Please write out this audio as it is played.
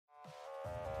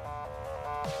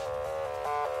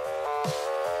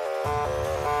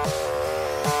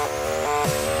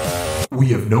we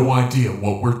have no idea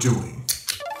what we're doing.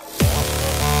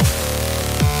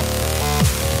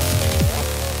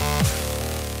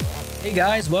 Hey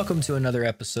guys, welcome to another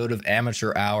episode of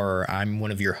Amateur Hour. I'm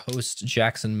one of your hosts,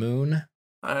 Jackson Moon.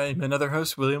 I'm another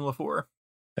host, William LaFour.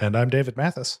 And I'm David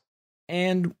Mathis.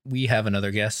 And we have another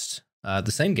guest,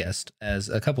 the same guest as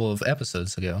a couple of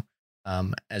episodes ago.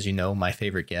 As you know, my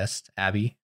favorite guest,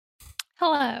 Abby.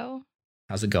 Hello.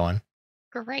 How's it going?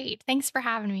 Great. Thanks for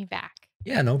having me back.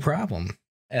 Yeah, no problem.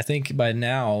 I think by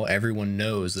now everyone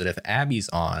knows that if Abby's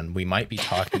on, we might be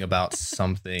talking about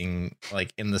something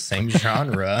like in the same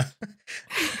genre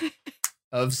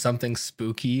of something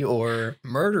spooky or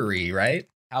murdery, right?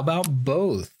 How about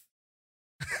both?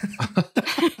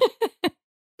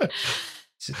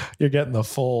 You're getting the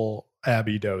full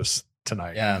Abby dose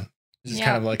tonight. Yeah. It's just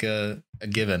kind of like a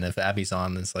given. If Abby's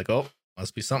on, it's like, oh,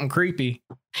 must be something creepy.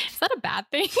 Is that a bad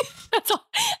thing? That's all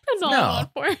I want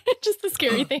for. Just the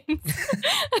scary things.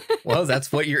 Well,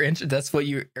 that's what you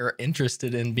are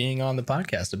interested in being on the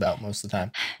podcast about most of the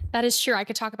time. That is true. I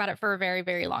could talk about it for a very,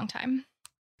 very long time.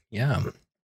 Yeah.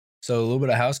 So a little bit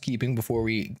of housekeeping before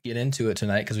we get into it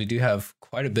tonight, because we do have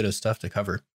quite a bit of stuff to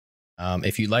cover.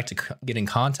 If you'd like to get in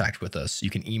contact with us,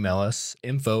 you can email us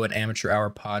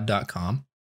info@amateurhourpod.com.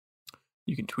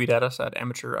 You can tweet at us at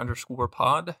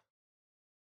amateur_pod.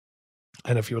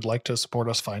 And if you would like to support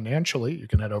us financially, you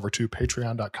can head over to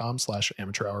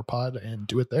patreon.com/amateurhourpod and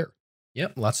do it there.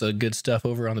 Yep. Lots of good stuff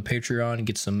over on the Patreon.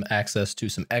 Get some access to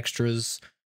some extras.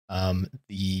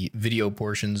 The video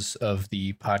portions of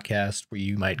the podcast where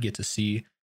you might get to see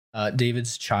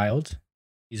David's child.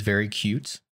 He's very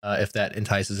cute. If that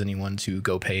entices anyone to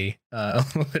go pay a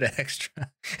little bit of extra.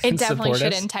 It definitely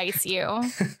should entice you.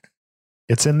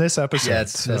 It's in this episode. Yeah,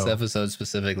 it's this episode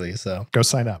specifically. So go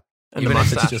sign up. And even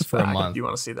if it's just for a month. If you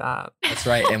want to see that. That's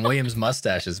right. And William's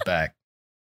mustache is back.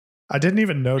 I didn't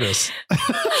even notice. I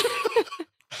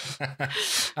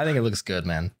think it looks good,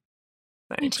 man.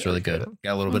 Thanks. It's really good.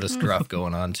 Got a little bit of scruff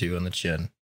going on too on the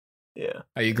chin. Yeah.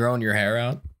 Are you growing your hair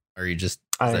out? Or are you just,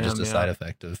 is that just a side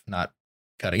effect of not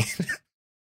cutting it?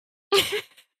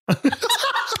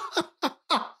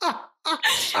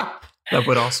 That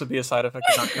would also be a side effect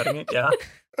of not cutting it. Yeah.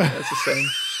 It's the same.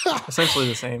 Essentially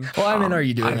the same. Well, I mean, are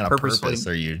you doing it on purpose?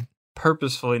 Or are you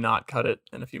purposefully not cut it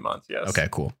in a few months? Yes. Okay,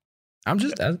 cool. I don't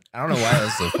know why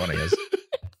that's so funny.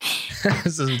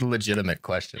 This is a legitimate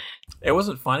question. It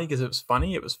wasn't funny because it was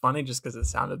funny. It was funny just because it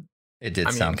sounded. It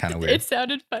did sound kind of weird. It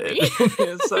sounded funny.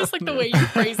 It's like the way you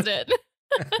phrased it.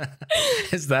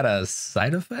 Is that a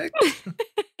side effect?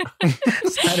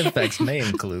 Side effects may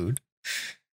include.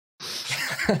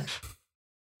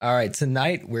 All right,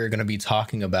 tonight we're going to be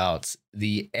talking about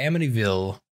the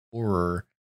Amityville Horror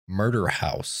Murder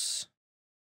House.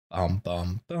 Bum,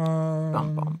 bum, bum.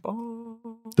 Bum, bum,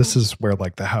 bum. This is where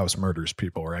like the house murders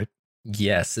people, right?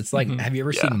 Yes, it's like, have you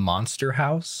ever seen Monster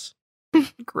House?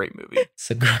 Great movie.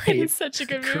 It's a great, such a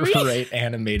good movie. Great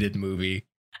animated movie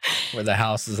where the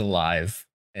house is alive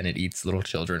and it eats little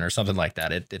children or something like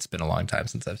that. It's been a long time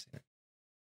since I've seen it.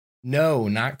 No,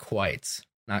 not quite.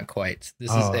 Not quite.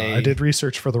 I did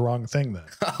research for the wrong thing then.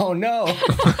 Oh no.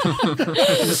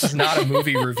 This is not a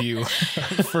movie review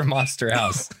for Monster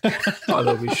House.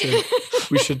 Although we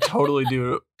should totally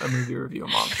do a movie review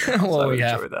of Monster House. Well, we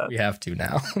have to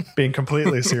now. Being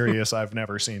completely serious, I've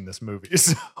never seen this movie.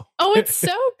 So. Oh, it's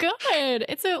so good.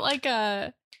 It's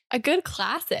a good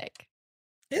classic.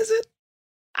 Is it?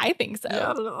 I think so.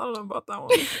 Yeah, I don't know about that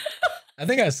one. I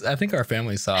think our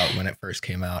family saw it when it first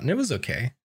came out, and it was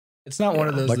okay. It's not one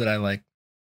of those that I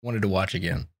wanted to watch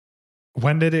again.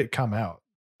 When did it come out?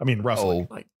 I mean, roughly.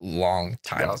 Oh, like long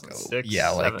time ago.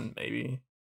 Yeah, 2007 maybe.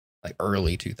 Like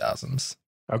early 2000s.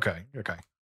 Okay.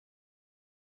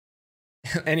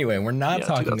 Anyway, we're not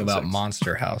talking 2006. about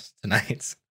Monster House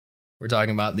tonight. We're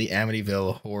talking about the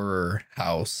Amityville Horror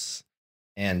House.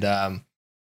 And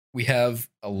we have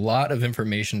a lot of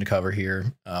information to cover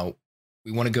here.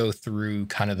 We want to go through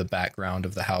kind of the background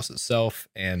of the house itself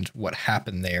and what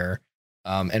happened there,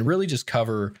 and really just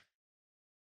cover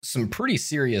some pretty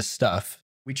serious stuff.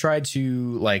 We tried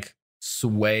to like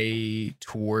sway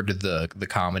toward the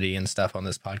comedy and stuff on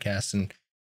this podcast, and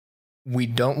we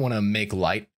don't want to make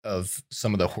light of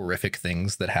some of the horrific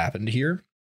things that happened here,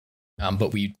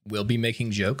 but we will be making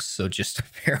jokes, so just a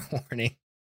fair warning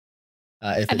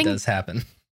if it does happen.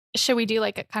 Should we do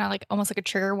like a kind of like almost like a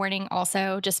trigger warning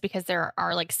also, just because there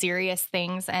are like serious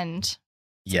things and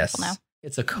yes,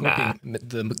 it's a coping.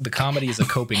 The comedy is a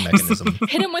coping mechanism.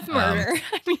 Hit him with murder.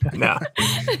 No.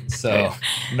 So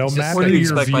no matter what do you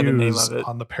your expect by the name views of it?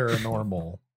 on the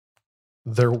paranormal,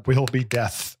 there will be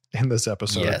death in this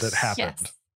episode that happened.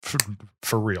 Yes.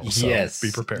 for real. So yes.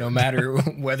 be prepared. No matter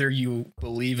whether you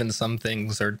believe in some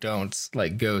things or don't,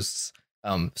 like ghosts,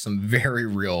 some very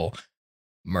real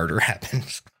murder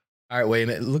happens. All right, William,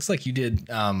 it looks like you did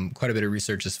quite a bit of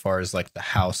research as far as like the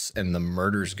house and the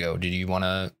murders go. Did you want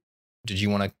to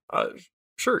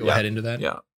Sure. go ahead into that?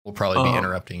 Yeah. We'll probably be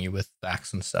interrupting you with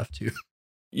facts and stuff too.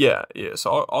 Yeah.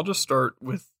 So I'll just start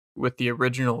with the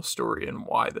original story and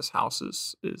why this house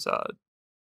is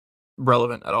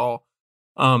relevant at all.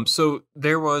 So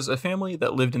there was a family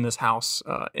that lived in this house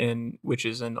which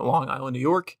is in Long Island, New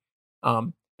York.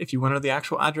 If you want to know the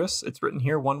actual address, it's written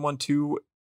here, 112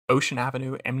 Ocean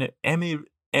Avenue,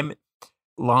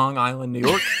 Long Island, New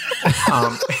York.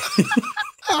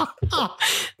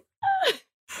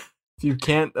 If you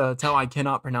can't tell, I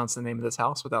cannot pronounce the name of this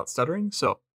house without stuttering,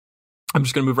 so I'm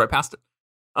just going to move right past it.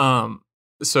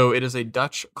 So it is a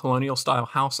Dutch colonial style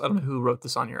house. I don't know who wrote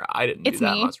this on here. I didn't do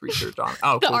that much research on it.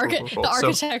 Oh, the cool. The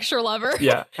architecture lover.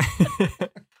 Yeah.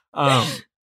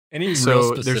 Any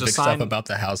real specific stuff about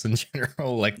the house in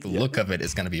general, like the look of it,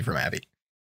 is going to be from Abby.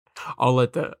 I'll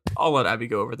let Abby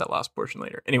go over that last portion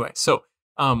later. Anyway, so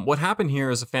what happened here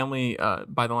is a family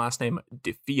by the last name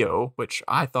DeFeo, which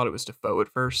I thought it was Defoe at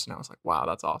first, and I was like, wow,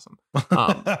 that's awesome.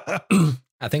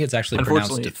 I think it's actually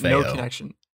pronounced DeFeo. No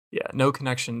connection. Yeah, no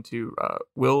connection to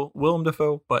Willem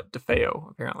Dafoe, but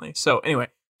DeFeo apparently. So anyway,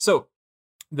 so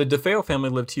the DeFeo family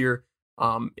lived here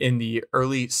in the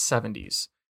early 70s.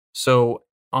 So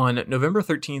on November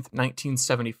 13th,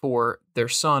 1974, their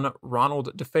son,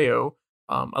 Ronald DeFeo,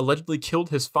 allegedly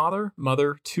killed his father,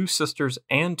 mother, 2 sisters,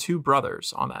 and 2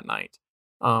 brothers on that night.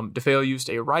 DeFeo used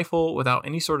a rifle without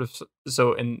any sort of...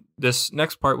 So, and this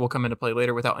next part will come into play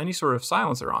later, without any sort of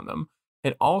silencer on them.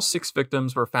 And all 6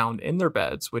 victims were found in their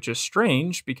beds, which is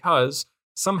strange because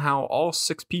somehow all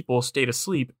 6 people stayed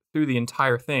asleep through the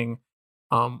entire thing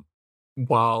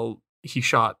while he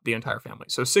shot the entire family.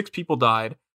 So 6 people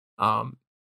died.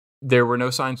 There were no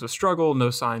signs of struggle,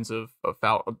 no signs of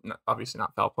foul, obviously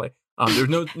not foul play. There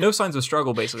were no signs of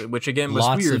struggle, basically, which again was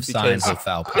lots weird of signs of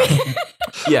foul play.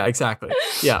 Yeah, exactly.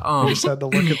 Yeah, we just had to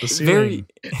look at the ceiling.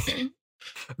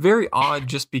 Very odd,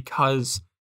 just because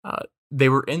they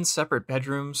were in separate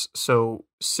bedrooms. So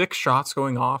 6 shots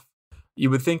going off. You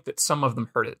would think that some of them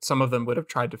heard it. Some of them would have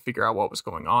tried to figure out what was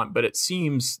going on, but it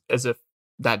seems as if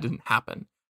that didn't happen.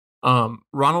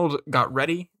 Ronald got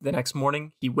ready the next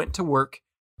morning. He went to work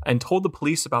and told the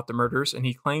police about the murders, and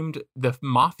he claimed the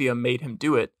mafia made him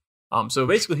do it. So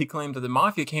basically, he claimed that the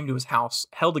mafia came to his house,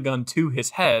 held a gun to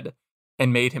his head,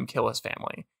 and made him kill his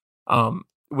family.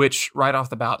 Which, right off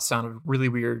the bat, sounded really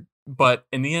weird. But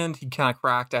in the end, he kind of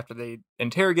cracked after they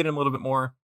interrogated him a little bit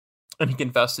more, and he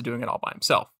confessed to doing it all by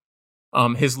himself.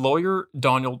 His lawyer,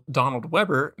 Donald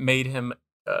Weber, made him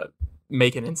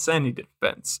make an insanity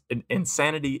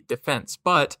defense.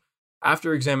 But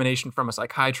after examination from a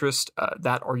psychiatrist,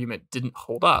 that argument didn't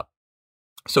hold up.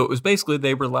 So it was basically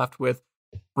they were left with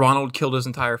Ronald killed his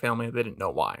entire family. They didn't know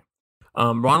why.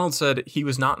 Ronald said he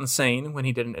was not insane when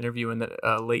he did an interview in the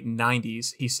late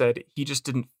 90s. He said he just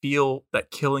didn't feel that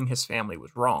killing his family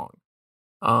was wrong.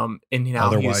 And now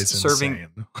otherwise he's serving.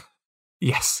 insane.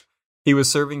 Yes. He was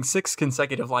serving 6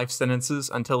 consecutive life sentences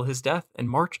until his death in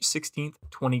March 16th,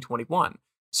 2021.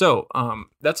 So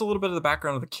that's a little bit of the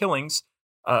background of the killings.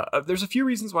 There's a few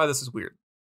reasons why this is weird.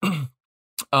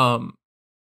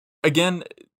 Again,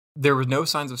 there were no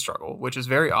signs of struggle, which is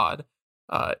very odd.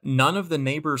 None of the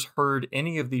neighbors heard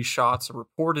any of these shots or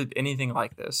reported anything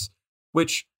like this,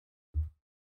 which,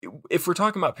 if we're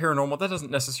talking about paranormal, that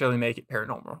doesn't necessarily make it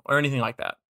paranormal or anything like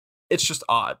that. It's just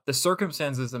odd. The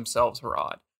circumstances themselves were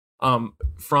odd.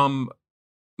 From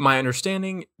my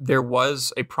understanding, there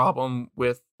was a problem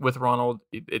with Ronald.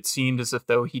 It seemed as if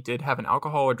though he did have an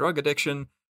alcohol or drug addiction,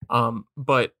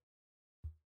 but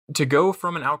to go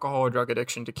from an alcohol or drug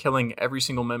addiction to killing every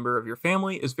single member of your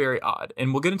family is very odd.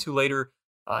 And we'll get into later,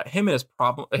 him and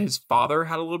his father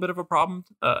had a little bit of a problem.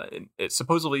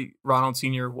 Supposedly Ronald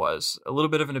Sr. was a little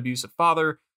bit of an abusive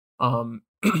father.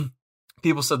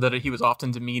 People said that he was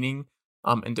often demeaning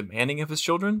and demanding of his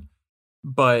children,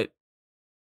 but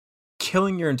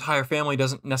killing your entire family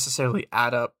doesn't necessarily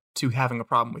add up to having a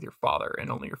problem with your father and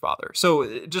only your father.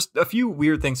 So just a few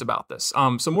weird things about this.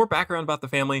 Some more background about the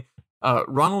family.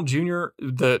 Ronald Jr.,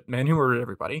 the man who murdered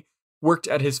everybody, worked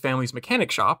at his family's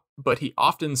mechanic shop, but he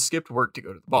often skipped work to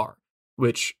go to the bar,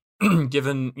 which,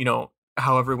 given,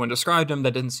 how everyone described him,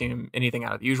 that didn't seem anything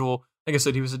out of the usual. Like I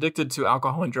said, he was addicted to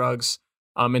alcohol and drugs,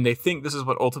 and they think this is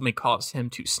what ultimately caused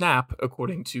him to snap,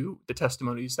 according to the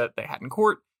testimonies that they had in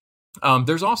court.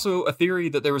 There's also a theory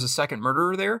that there was a second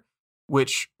murderer there,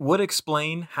 which would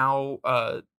explain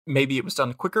how maybe it was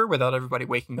done quicker without everybody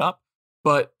waking up.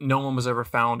 but no one was ever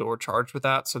found or charged with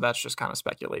that. So that's just kind of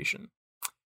speculation.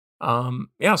 So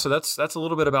that's a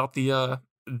little bit about the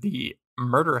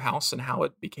murder house and how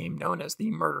it became known as the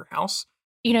murder house.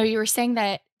 You know, you were saying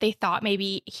that they thought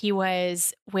maybe he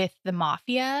was with the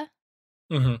mafia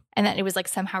Mm-hmm. and that it was like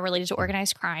somehow related to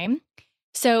organized crime.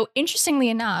 So interestingly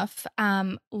enough,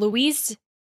 Louise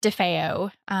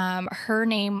DeFeo, her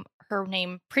name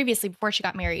previously before she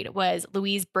got married was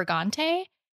Louise Brigante,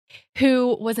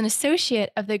 who was an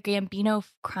associate of the Gambino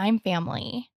crime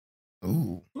family.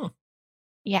 Ooh.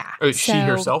 Yeah. She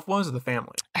herself was, or the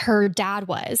family? Her dad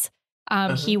was.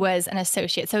 He was an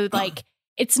associate. So like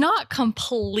it's not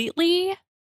completely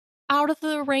out of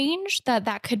the range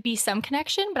that could be some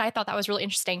connection, but I thought that was really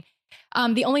interesting.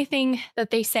 The only thing that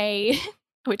they say,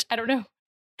 which I don't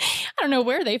know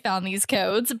where they found these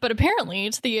codes, but apparently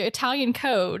it's the Italian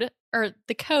code, or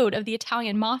the code of the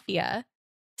Italian mafia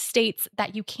states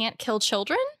that you can't kill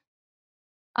children.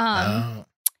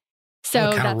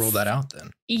 So kind of rule that out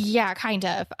then. Yeah, kind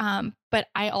of. But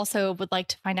I also would like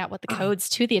to find out what the codes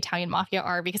to the Italian mafia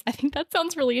are, because I think that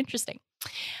sounds really interesting.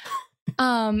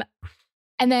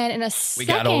 And then in a second,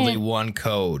 we got only one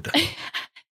code.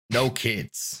 No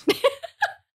kids.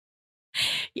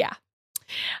 Yeah.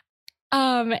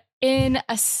 In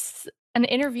an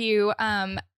interview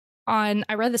I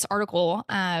read this article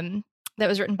that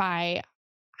was written by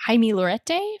Jaime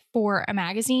Lorete for a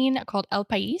magazine called El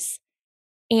País,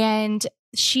 and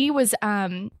she was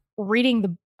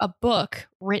reading a book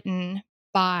written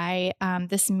by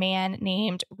this man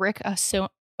named Rick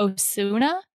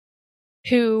Osuna,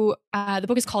 who the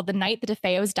book is called The Night the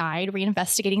DeFeos Died,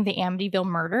 Reinvestigating the Amityville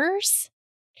Murders.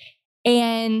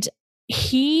 And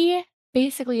he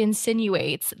basically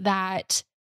insinuates that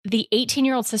the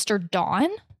 18-year-old sister Dawn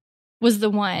was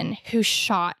the one who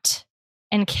shot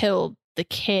and killed the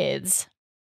kids,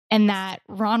 and that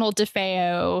Ronald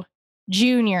DeFeo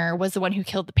Jr. was the one who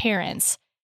killed the parents,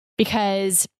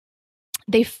 because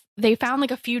they found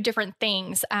like a few different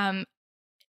things.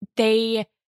 They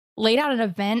laid out an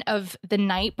event of the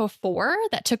night before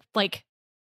that took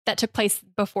place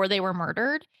before they were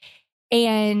murdered,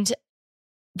 and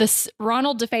this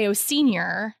Ronald DeFeo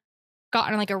Sr.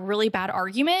 got in like a really bad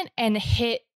argument and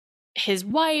hit his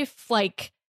wife,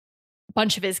 like a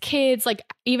bunch of his kids, like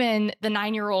even the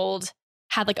 9-year-old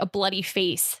had like a bloody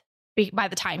face by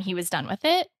the time he was done with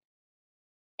it.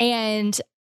 And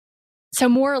so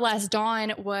more or less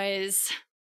Dawn was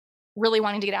really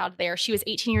wanting to get out of there. She was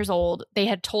 18 years old. They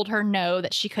had told her no,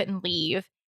 that she couldn't leave.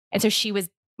 And so she was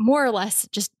more or less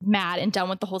just mad and done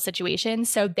with the whole situation.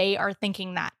 So they are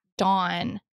thinking that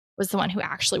Dawn was the one who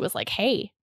actually was like,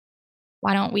 hey,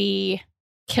 why don't we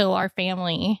kill our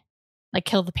family, like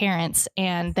kill the parents,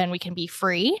 and then we can be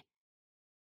free.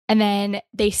 And then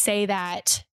they say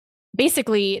that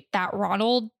basically that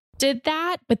Ronald did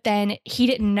that, but then he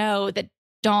didn't know that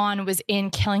Dawn was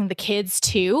in killing the kids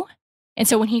too. And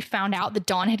so when he found out that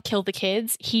Dawn had killed the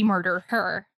kids, he murdered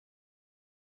her.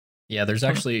 Yeah, there's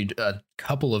actually a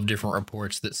couple of different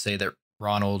reports that say that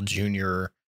Ronald Jr.,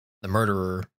 the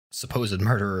murderer, supposed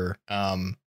murderer,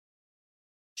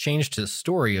 changed his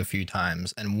story a few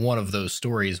times. And one of those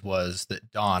stories was that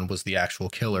Dawn was the actual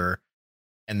killer.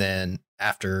 And then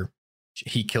after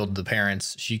he killed the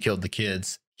parents, she killed the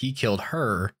kids, he killed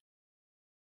her.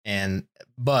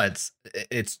 But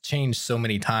it's changed so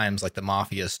many times, like the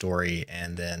mafia story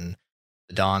and then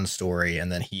the Dawn story.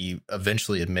 And then he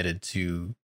eventually admitted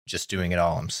to just doing it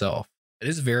all himself. It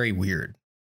is very weird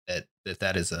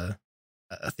that is a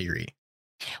theory.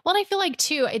 Well, and I feel like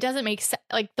too, it doesn't make sense.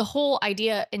 Like the whole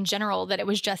idea in general that it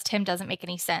was just him doesn't make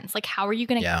any sense. Like, how are you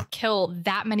going to kill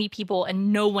that many people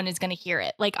and no one is going to hear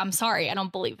it? Like, I'm sorry, I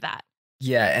don't believe that.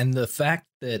 Yeah, and the fact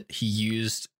that he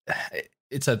used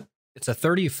it's a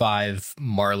 35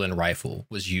 Marlin rifle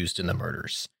was used in the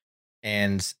murders.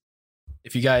 And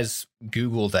if you guys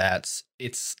Google that,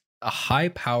 it's a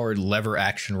high-powered lever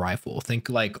action rifle. Think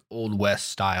like Old West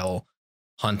style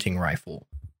hunting rifle.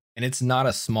 And it's not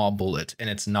a small bullet, and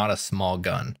it's not a small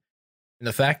gun. And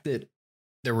the fact that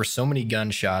there were so many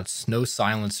gunshots, no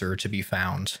silencer to be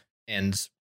found, and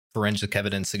forensic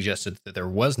evidence suggested that there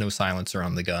was no silencer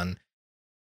on the gun,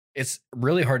 it's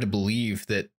really hard to believe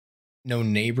that no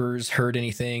neighbors heard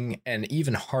anything, and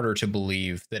even harder to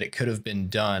believe that it could have been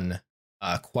done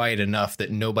quiet enough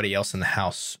that nobody else in the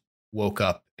house woke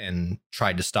up and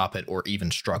tried to stop it or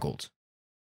even struggled.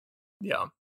 Yeah.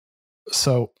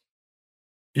 So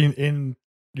in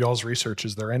y'all's research,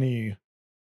 is there any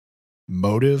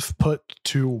motive put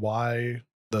to why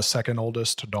the second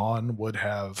oldest, Dawn, would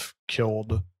have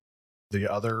killed the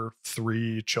other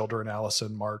three children,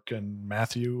 Allison, Mark, and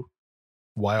Matthew?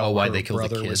 while why her they killed the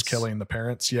brother was kids. killing the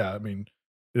parents. Yeah, I mean,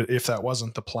 if that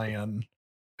wasn't the plan,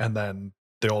 and then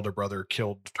the older brother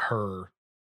killed her,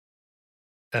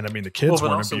 and I mean the kids but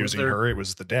weren't also, abusing her; it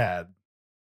was the dad.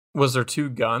 Was there 2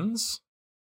 guns?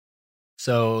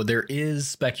 So there is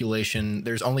speculation.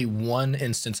 There's only one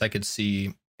instance I could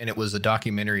see, and it was a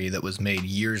documentary that was made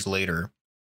years later,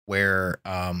 where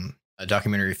a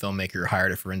documentary filmmaker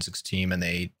hired a forensics team and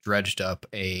they dredged up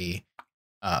a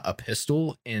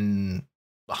pistol in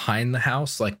behind the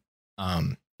house, like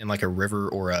in like a river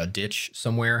or a ditch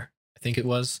somewhere. I think it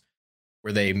was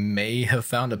where they may have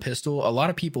found a pistol. A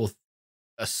lot of people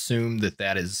assume that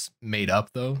that is made up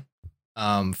though,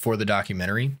 for the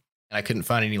documentary. And I couldn't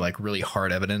find any like really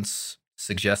hard evidence to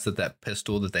suggest that that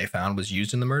pistol that they found was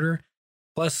used in the murder.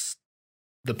 Plus,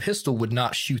 the pistol would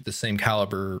not shoot the same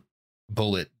caliber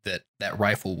bullet that that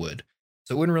rifle would.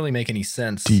 So it wouldn't really make any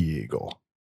sense. Deagle.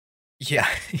 Yeah,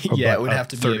 yeah, it would have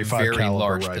to be a 35 very caliber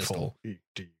large rifle. pistol.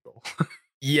 Deagle.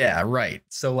 Yeah, right.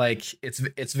 So like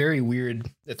it's very weird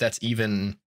that that's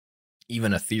even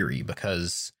a theory,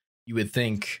 because you would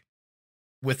think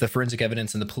with the forensic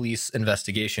evidence and the police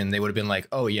investigation, they would have been like,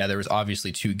 oh yeah, there was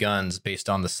obviously 2 guns based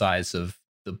on the size of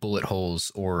the bullet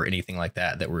holes or anything like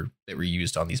that that were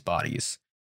used on these bodies.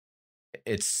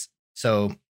 It's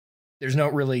so there's no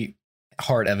really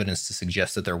hard evidence to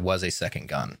suggest that there was a second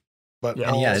gun. But Yeah,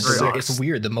 And all yeah, very odd. it's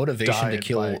weird. The motivation to died by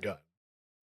kill, a gun.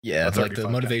 yeah, A like 35 the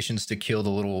gun. motivations to kill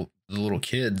the little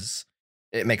kids,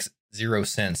 it makes zero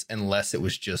sense unless it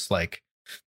was just like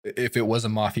if it was a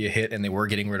mafia hit and they were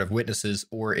getting rid of witnesses,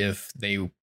 or if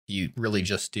he really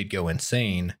just did go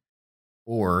insane,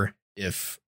 or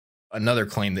if another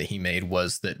claim that he made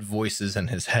was that voices in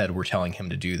his head were telling him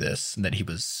to do this, and that he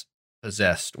was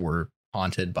possessed or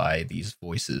haunted by these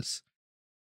voices.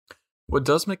 What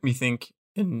does make me think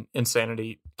an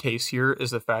insanity case here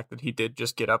is the fact that he did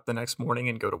just get up the next morning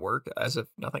and go to work as if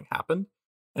nothing happened.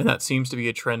 And that seems to be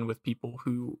a trend with people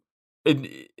who,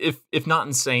 if not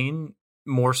insane,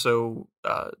 more so,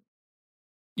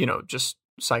 just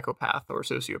psychopath or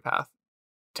sociopath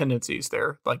tendencies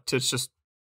there. Like to just,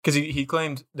 because he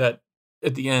claimed that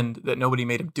at the end that nobody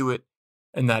made him do it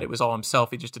and that it was all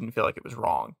himself. He just didn't feel like it was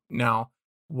wrong. Now,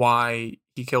 why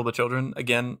he killed the children,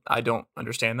 again, I don't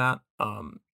understand that.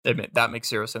 That makes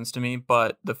zero sense to me.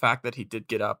 But the fact that he did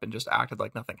get up and just acted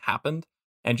like nothing happened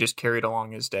and just carried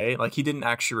along his day, like he didn't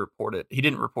actually report it. He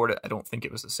didn't report it. I don't think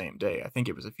it was the same day. I think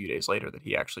it was a few days later that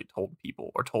he actually told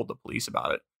people or told the police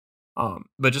about it.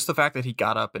 But just the fact that he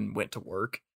got up and went to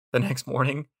work the next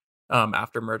morning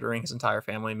after murdering his entire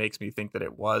family makes me think that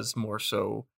it was more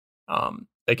so,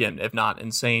 again, if not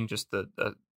insane, just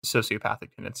the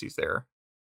sociopathic tendencies there,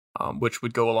 which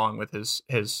would go along with his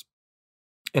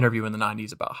interview in the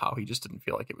 90s about how he just didn't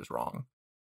feel like it was wrong.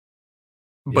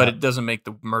 But Yeah. it doesn't make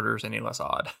the murders any less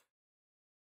odd.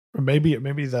 Maybe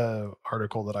the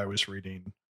article that I was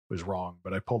reading was wrong,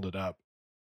 but I pulled it up,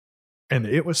 and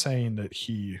it was saying that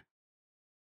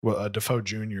Defoe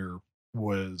Jr.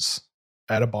 was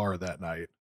at a bar that night,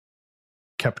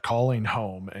 kept calling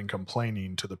home and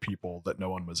complaining to the people that no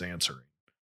one was answering,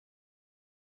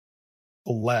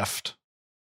 left,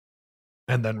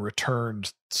 and then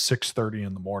returned 6:30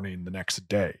 in the morning the next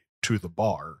day to the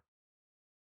bar,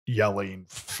 yelling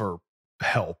for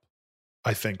help.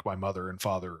 I think my mother and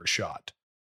father are shot.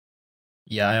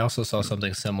 Yeah, I also saw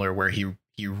something similar where he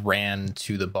ran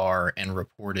to the bar and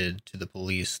reported to the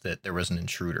police that there was an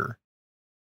intruder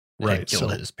that had Right.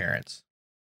 killed So his parents.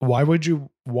 why would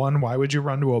you run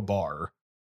to a bar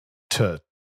to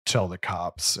tell the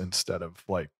cops instead of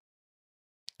like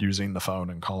using the phone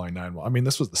and calling 911? I mean,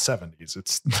 this was the 70s.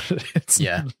 It's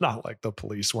Yeah. not like the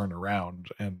police weren't around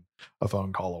and a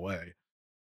phone call away.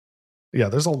 Yeah,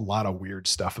 there's a lot of weird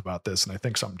stuff about this, and I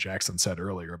think something Jackson said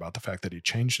earlier about the fact that he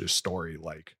changed his story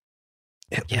like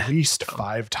at Yeah. least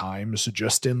 5 times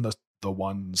just in the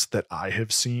ones that I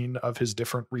have seen of his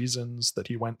different reasons that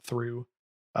he went through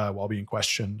while being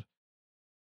questioned.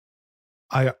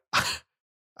 I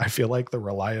feel like the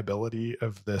reliability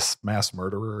of this mass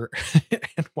murderer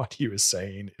and what he was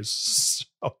saying is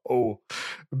so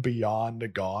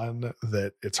beyond gone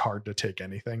that it's hard to take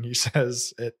anything he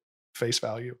says at face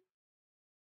value.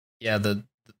 Yeah,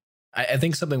 I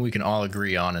think something we can all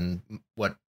agree on, and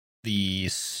what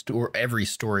every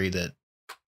story that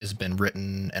has been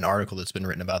written, an article that's been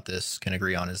written about this can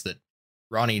agree on, is that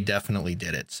Ronnie definitely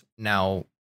did it. Now,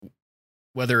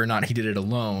 whether or not he did it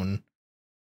alone,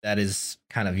 that is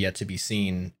kind of yet to be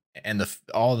seen. And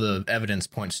all the evidence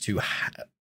points to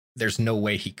there's no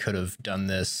way he could have done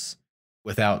this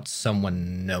without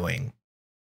someone knowing.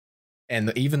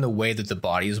 And even the way that the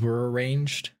bodies were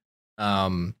arranged,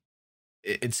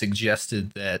 it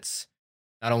suggested that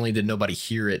not only did nobody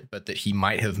hear it, but that he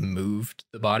might have moved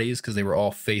the bodies because they were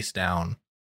all face down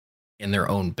in their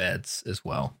own beds as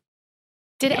well.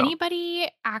 Did Yeah. anybody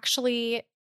actually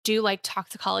do like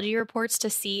toxicology reports to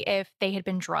see if they had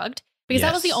been drugged? Because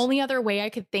that was the Yes. only other way I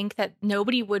could think that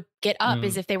nobody would get up Mm.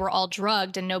 is if they were all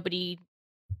drugged and nobody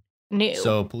knew.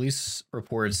 So police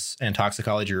reports and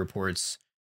toxicology reports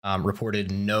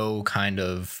reported no kind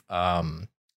of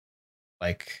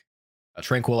like a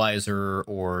tranquilizer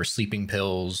or sleeping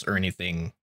pills or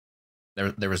anything.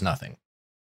 There was nothing.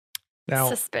 Now,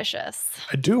 Suspicious.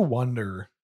 I do wonder,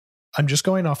 I'm just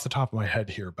going off the top of my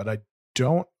head here, but I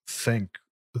don't think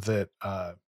that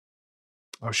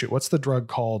oh shit, what's the drug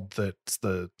called that's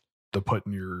the put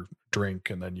in your drink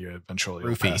and then you eventually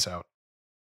will Roofie. pass out?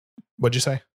 What'd you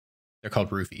say? They're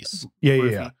called roofies. Yeah, yeah,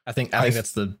 Roofie. yeah. I think I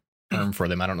that's the term for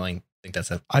them. I don't really think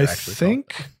that's what I they're actually called.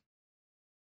 think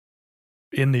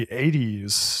in the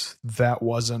 80s that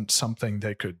wasn't something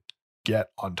they could get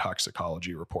on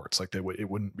toxicology reports. Like it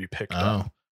wouldn't be picked up,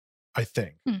 Oh, I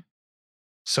think. Hmm.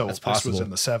 So That's this was possible. in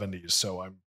the 70s, so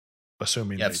I'm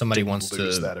assuming Yeah, if they somebody didn't wants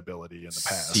lose to that ability in the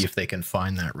past. see if they can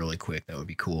find that really quick. That would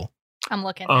be cool. I'm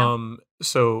looking now.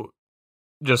 So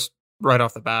just right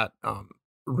off the bat,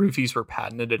 roofies were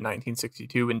patented in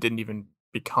 1962 and didn't even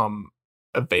become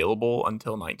available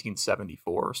until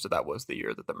 1974. So that was the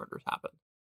year that the murders happened.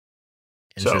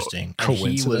 So, Interesting. And he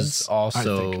was Coincidence? I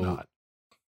think also not.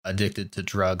 addicted to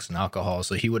drugs and alcohol,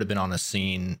 so he would have been on the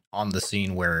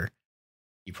scene where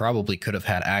he probably could have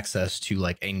had access to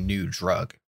like a new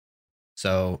drug.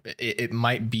 So it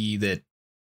might be that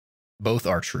both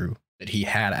are true, that he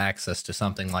had access to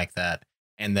something like that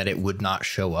and that it would not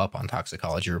show up on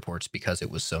toxicology reports because it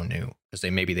was so new, because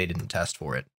maybe they didn't test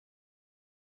for it.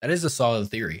 That is a solid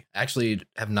theory. I actually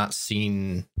have not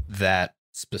seen that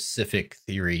specific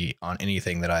theory on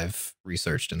anything that I've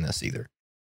researched in this either.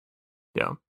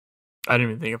 I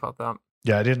didn't even think about that.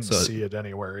 Yeah, I didn't So- see it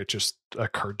anywhere. It just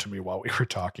occurred to me while we were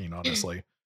talking, honestly.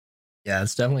 Yeah,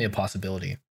 it's definitely a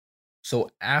possibility.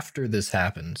 So after this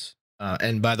happened,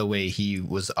 and by the way, he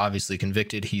was obviously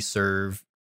convicted. He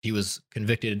was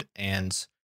convicted and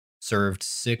served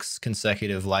 6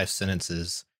 consecutive life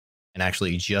sentences, and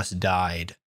actually just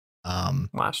died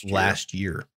Last year.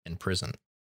 year in prison.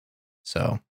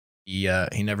 So he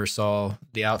never saw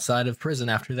the outside of prison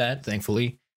after that,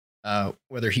 thankfully.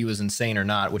 Whether he was insane or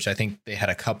not, which I think they had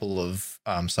a couple of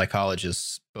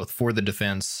psychologists, both for the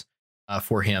defense,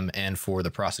 for him, and for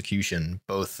the prosecution,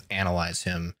 both analyze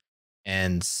him.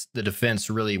 And the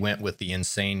defense really went with the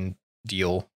insane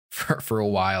deal for a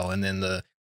while. And then the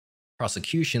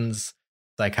prosecution's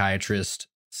psychiatrist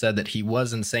said that he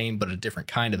was insane, but a different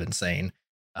kind of insane.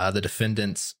 The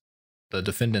defendant's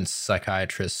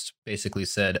psychiatrist basically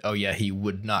said, oh yeah, he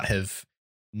would not have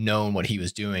known what he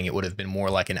was doing. It would have been more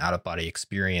like an out-of-body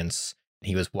experience.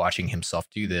 He was watching himself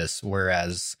do this,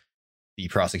 whereas the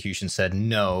prosecution said,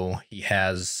 no, he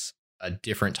has a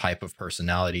different type of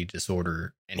personality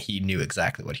disorder, and he knew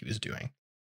exactly what he was doing.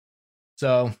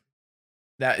 So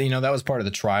that was part of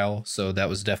the trial. So that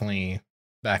was definitely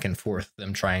back and forth,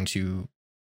 them trying to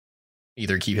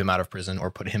either keep him out of prison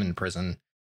or put him in prison.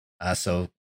 So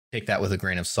take that with a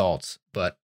grain of salt.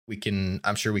 But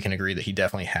I'm sure we can agree that he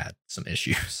definitely had some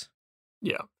issues.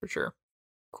 Yeah, for sure.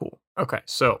 Cool. Okay,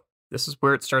 so this is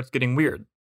where it starts getting weird.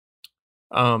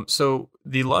 So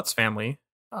the Lutz family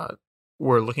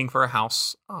were looking for a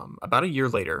house about a year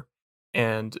later,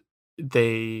 and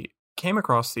they came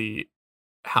across the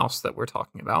house that we're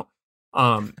talking about.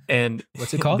 And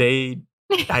What's it called? They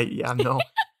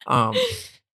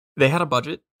had a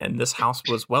budget, and this house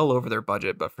was well over their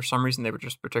budget, but for some reason they were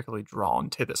just particularly drawn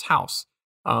to this house.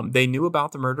 They knew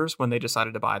about the murders when they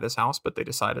decided to buy this house, but they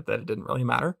decided that it didn't really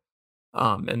matter.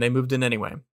 And they moved in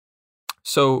anyway.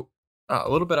 So a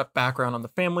little bit of background on the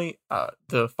family.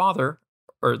 The father,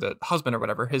 or the husband or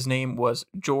whatever, his name was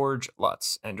George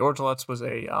Lutz. And George Lutz was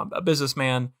a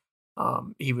businessman.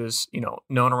 He was,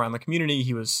 known around the community.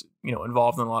 He was,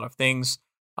 involved in a lot of things.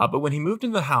 But when he moved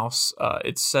into the house,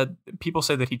 people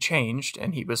say that he changed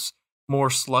and he was more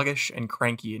sluggish and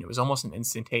cranky, and it was almost an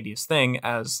instantaneous thing,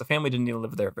 as the family didn't even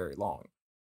live there very long.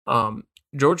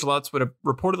 George Lutz would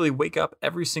reportedly wake up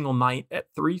every single night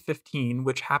at 3:15,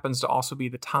 which happens to also be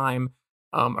the time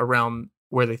around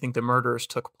where they think the murders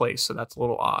took place, so that's a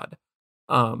little odd.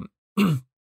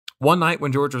 One night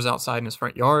when George was outside in his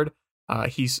front yard,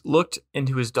 he looked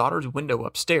into his daughter's window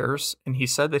upstairs, and he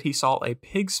said that he saw a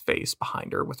pig's face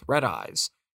behind her with red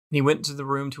eyes. And he went into the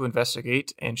room to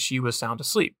investigate, and she was sound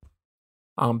asleep.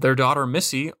 Their daughter,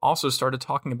 Missy, also started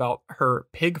talking about her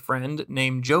pig friend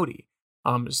named Jody.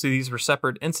 So these were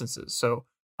separate instances. So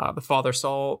The father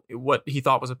saw what he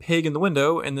thought was a pig in the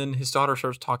window, and then his daughter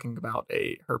starts talking about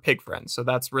her pig friend. So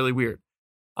that's really weird.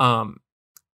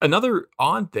 Another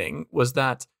odd thing was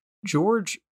that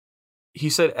George, he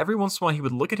said every once in a while he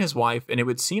would look at his wife and it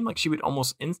would seem like she would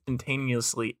almost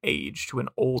instantaneously age to an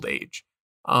old age.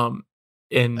 And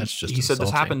That's just he said this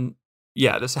insulting. happened.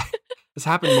 Yeah, this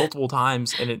happened multiple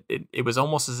times, and it was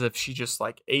almost as if she just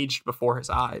like aged before his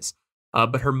eyes.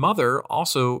 But her mother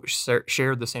also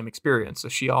shared the same experience, so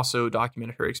she also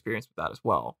documented her experience with that as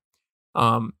well.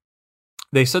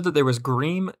 They said that there was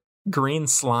green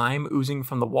slime oozing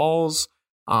from the walls.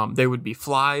 There would be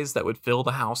flies that would fill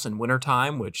the house in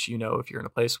wintertime, which, if you're in a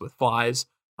place with flies,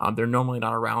 they're normally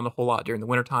not around a whole lot during the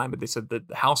wintertime, but they said that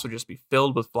the house would just be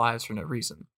filled with flies for no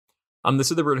reason. They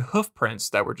said there were hoof prints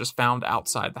that were just found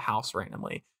outside the house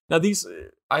randomly. Now, these,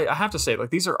 I have to say, like,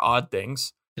 these are odd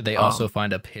things. Did they also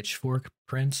find a pitchfork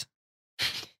print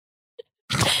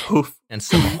Hoof. and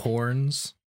some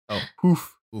horns? Oh,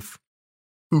 Hoof.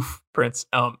 oof. Prints.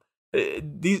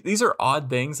 These are odd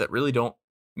things that really don't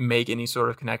make any sort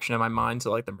of connection in my mind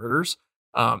to like the murders.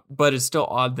 But it's still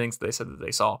odd things they said that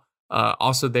they saw.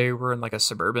 Also, they were in like a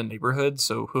suburban neighborhood,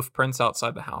 so hoof prints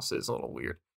outside the house is a little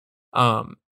weird.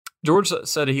 George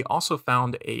said he also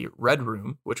found a red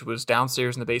room, which was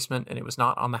downstairs in the basement, and it was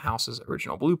not on the house's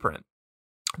original blueprint.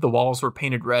 The walls were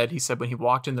painted red. He said when he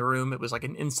walked in the room, it was like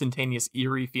an instantaneous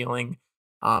eerie feeling,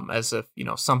 as if,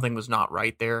 something was not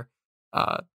right there.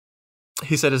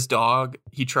 He said his dog,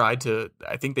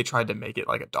 I think they tried to make it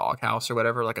like a dog house or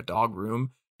whatever, like a dog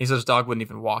room. He said his dog wouldn't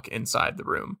even walk inside the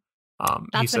room.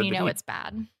 That's when you know it's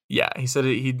bad. Yeah, he said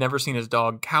he'd never seen his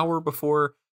dog cower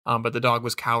before, but the dog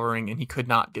was cowering and he could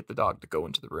not get the dog to go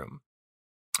into the room.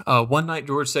 One night,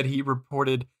 George said he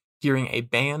reported hearing a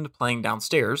band playing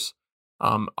downstairs.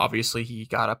 Obviously, he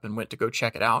got up and went to go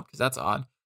check it out because that's odd.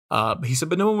 He said,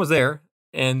 but no one was there.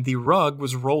 And the rug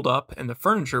was rolled up and the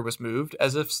furniture was moved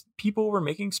as if people were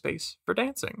making space for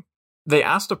dancing. They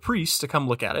asked a priest to come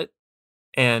look at it.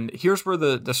 And here's where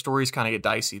the stories kind of get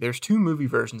dicey. There's 2 movie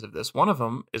versions of this. One of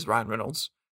them is Ryan Reynolds.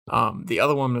 The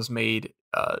other one was made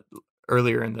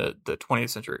earlier in the 20th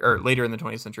century, or later in the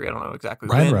 20th century. I don't know exactly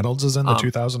Ryan when. Reynolds is in the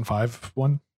 2005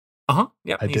 one.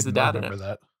 Yeah, I he's the didn't dad in remember it.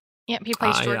 that. Yep, he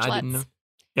plays George I didn't know. Lutz.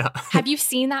 Yeah. Have you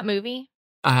seen that movie?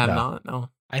 I have No. not, no.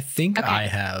 I think Okay. I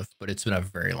have, but it's been a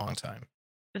very long time.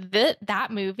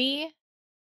 That movie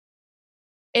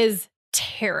is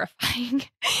terrifying.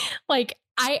 Like,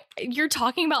 you're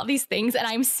talking about these things and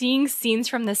I'm seeing scenes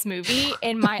from this movie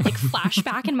in my like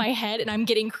flashback in my head, and I'm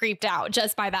getting creeped out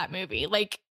just by that movie.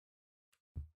 Like,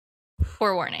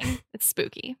 forewarning, it's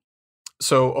spooky.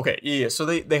 So, okay, yeah. So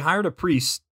they hired a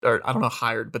priest, or I don't know,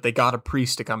 hired, but they got a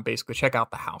priest to come basically check out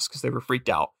the house because they were freaked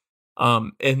out.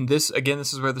 And this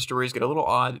is where the stories get a little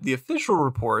odd. The official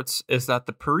reports is that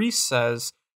the priest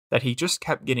says that he just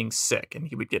kept getting sick and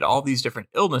he would get all these different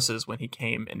illnesses when he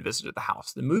came and visited the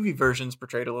house. The movie versions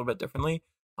portrayed a little bit differently.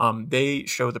 They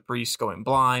show the priest going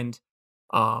blind.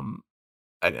 I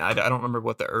don't remember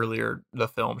what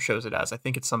the film shows it as. I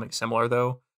think it's something similar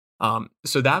though.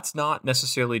 So that's not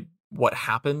necessarily what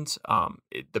happened.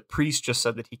 The priest just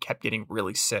said that he kept getting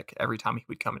really sick every time he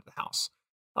would come into the house.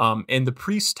 And the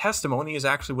priest's testimony is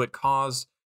actually what caused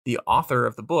the author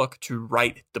of the book to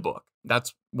write the book.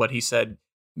 That's what he said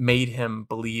made him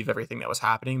believe everything that was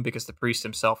happening, because the priest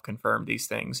himself confirmed these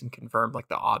things and confirmed like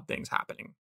the odd things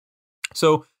happening.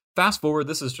 So fast forward,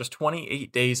 this is just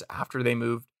 28 days after they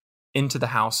moved into the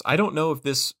house. I don't know if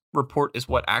this report is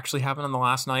what actually happened on the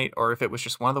last night or if it was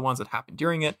just one of the ones that happened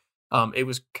during it. It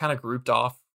was kind of grouped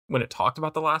off when it talked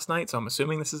about the last night, so I'm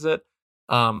assuming this is it.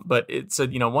 But it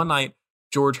said, one night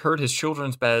George heard his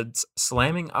children's beds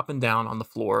slamming up and down on the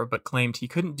floor, but claimed he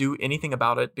couldn't do anything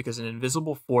about it because an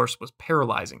invisible force was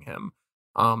paralyzing him.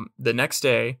 The next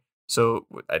day, so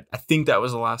I think that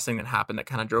was the last thing that happened that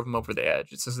kind of drove him over the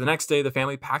edge. It says the next day, the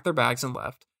family packed their bags and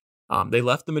left. They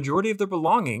left the majority of their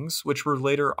belongings, which were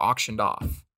later auctioned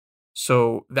off.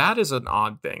 So that is an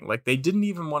odd thing. Like, they didn't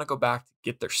even want to go back to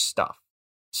get their stuff.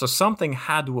 So something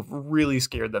had to have really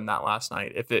scared them that last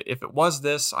night. If it was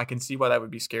this, I can see why that would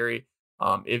be scary.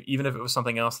 Even if it was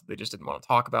something else that they just didn't want to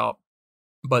talk about.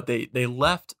 But they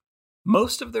left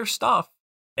most of their stuff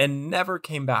and never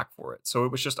came back for it. So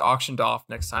it was just auctioned off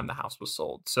next time the house was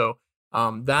sold. So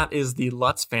that is the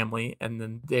Lutz family and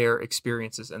then their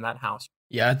experiences in that house.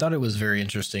 Yeah, I thought it was very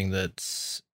interesting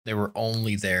that they were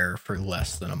only there for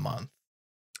less than a month.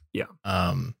 Yeah.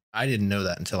 I didn't know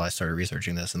that until I started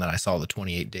researching this, and then I saw the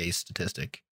 28-day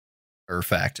statistic or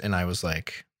fact, and I was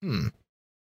like,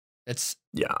 It's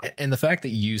Yeah. And the fact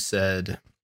that you said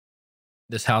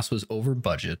this house was over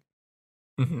budget,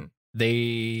 Mm-hmm.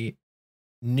 they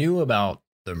knew about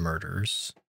the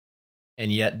murders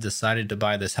and yet decided to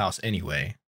buy this house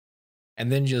anyway,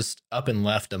 and then just up and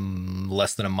left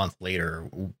less than a month later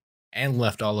and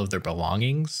left all of their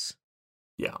belongings,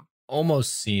 Yeah.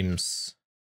 almost seems,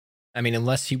 I mean,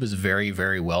 unless he was very,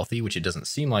 very wealthy, which it doesn't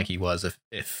seem like he was,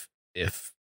 if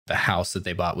the house that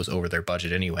they bought was over their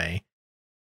budget anyway,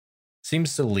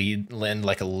 seems to lend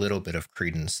like a little bit of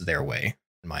credence their way,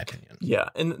 in my opinion. Yeah,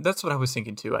 and that's what I was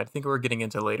thinking too. I think we're getting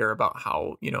into later about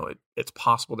how, it's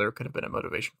possible there could have been a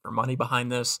motivation for money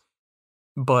behind this.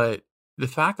 But the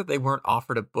fact that they weren't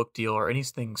offered a book deal or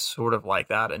anything sort of like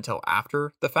that until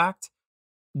after the fact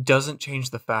doesn't change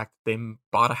the fact that they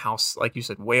bought a house, like you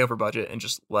said, way over budget and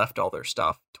just left all their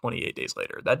stuff 28 days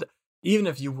later. That, even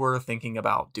if you were thinking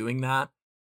about doing that,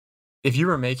 if you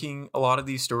were making a lot of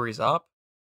these stories up,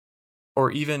 or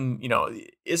even,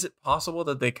 is it possible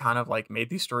that they kind of like made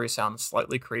these stories sound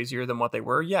slightly crazier than what they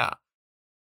were? Yeah.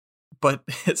 But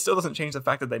it still doesn't change the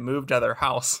fact that they moved out of their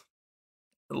house,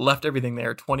 left everything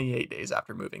there 28 days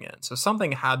after moving in. So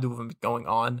something had to have been going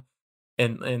on.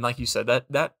 And like you said,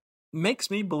 that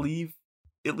makes me believe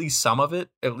at least some of it,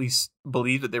 at least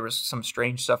believe that there was some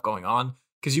strange stuff going on,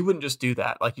 because you wouldn't just do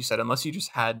that, like you said, unless you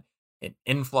just had an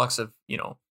influx of,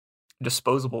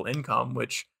 disposable income,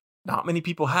 which not many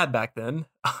people had back then.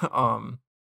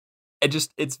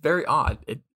 It's very odd.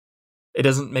 It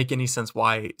doesn't make any sense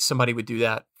why somebody would do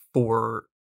that for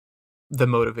the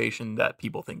motivation that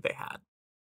people think they had,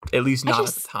 at least not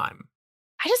at the time.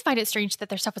 I just find it strange that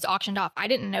their stuff was auctioned off. I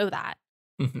didn't know that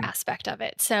Mhm. aspect of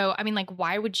it. So, I mean, like,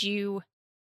 why would you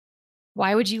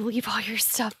leave all your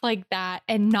stuff like that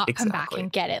and not come back Exactly.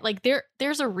 and get it? Like,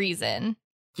 there's a reason.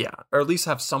 Yeah, or at least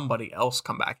have somebody else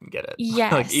come back and get it.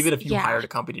 Yes. Like, even if you yeah. hired a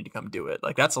company to come do it,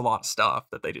 like, that's a lot of stuff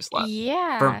that they just left.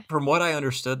 Yeah. From what I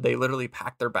understood, they literally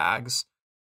packed their bags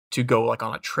to go like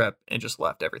on a trip and just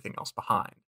left everything else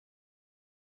behind,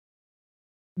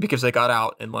 because they got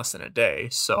out in less than a day.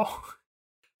 So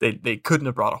they couldn't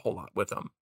have brought a whole lot with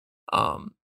them.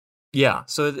 Yeah,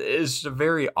 so it's a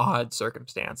very odd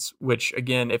circumstance, which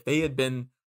again, if they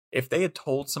had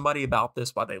told somebody about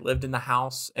this while they lived in the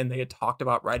house and they had talked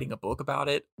about writing a book about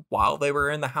it while they were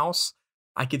in the house,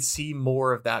 I could see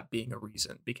more of that being a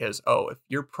reason. Because, if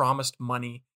you're promised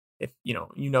money, if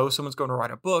someone's going to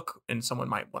write a book and someone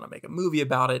might want to make a movie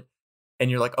about it, and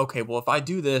you're like, okay, well, if I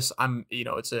do this, I'm,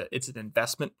 it's an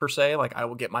investment per se, like I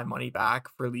will get my money back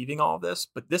for leaving all this.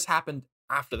 But this happened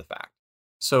after the fact.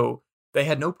 So they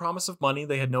had no promise of money.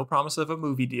 They had no promise of a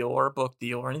movie deal or a book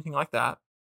deal or anything like that.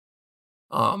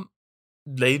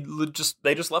 They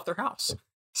just left their house.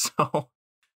 So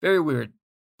very weird.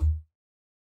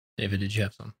 David, did you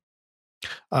have some?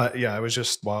 Yeah, I was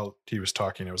just, while he was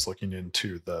talking, I was looking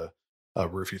into the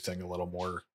roofie thing a little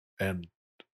more, and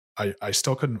I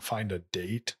still couldn't find a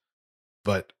date,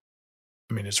 but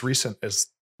I mean, as recent as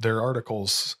there are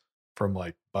articles from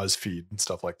like BuzzFeed and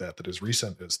stuff like that, that as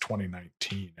recent as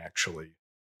 2019, actually,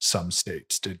 some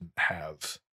states didn't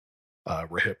have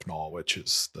Rohypnol, which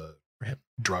is the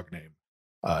drug name,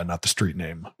 not the street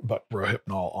name, but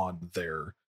Rohypnol on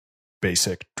their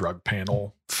basic drug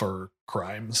panel for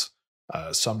crimes.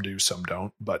 Some do, some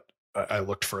don't, but I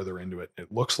looked further into it.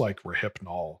 It looks like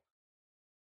Rohypnol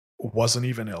wasn't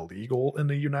even illegal in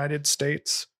the United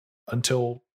States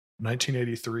until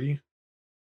 1983.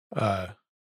 I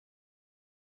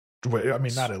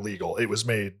mean, not illegal. It was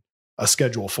made a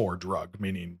Schedule 4 drug,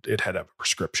 meaning it had a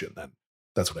prescription. Then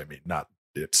that's what I mean. Not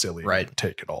it's illegal Right. to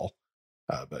take it all.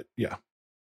 But yeah.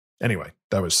 Anyway,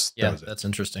 that was Yeah, it. that's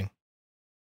interesting.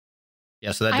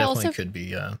 Yeah, so that I definitely also- could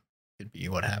be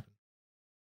what happened.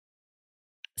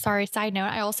 Sorry, side note,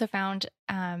 I also found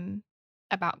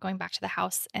about going back to the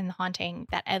house and the haunting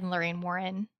that Ed and Lorraine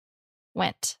Warren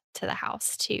went to the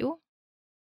house too,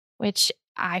 which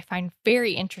I find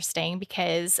very interesting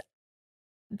because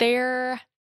I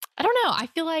don't know, I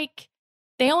feel like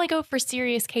they only go for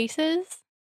serious cases.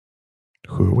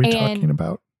 Who are we and- talking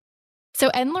about? So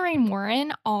Ed and Lorraine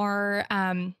Warren are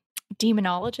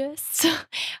demonologists.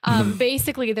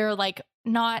 Basically, they're like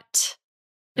not.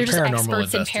 They're just Paranormal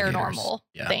experts in investigators. paranormal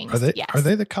Yeah. things. Are they yes. are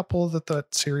they the couple that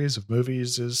that series of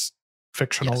movies is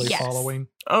fictionally Yes. following?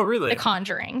 Oh, really? The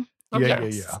Conjuring? Yeah,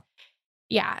 Yes. yeah.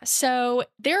 Yeah. So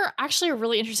they're actually a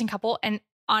really interesting couple, and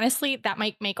honestly, that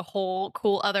might make a whole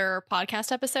cool other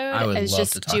podcast episode. I would is love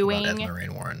just to talk doing about Ed and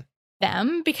Lorraine Warren.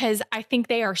 them because I think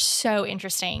they are so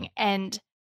interesting, and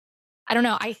I don't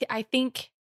know. I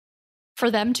think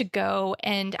for them to go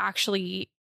and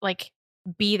actually like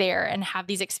be there and have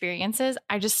these experiences,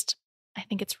 I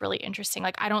think it's really interesting.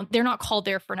 Like they're not called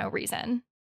there for no reason.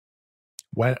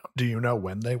 When do you know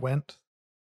when they went?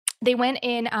 They went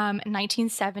in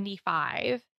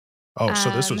 1975. Oh, so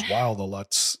this was Um, while the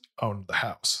Lutz owned the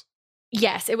house,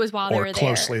 Yes, it was while they or were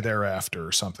closely there. thereafter,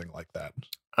 or something like that.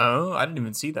 Oh, I didn't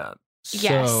even see that.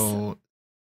 Yes. So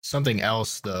something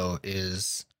else though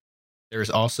is there's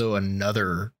also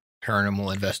another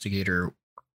paranormal investigator,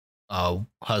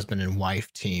 husband and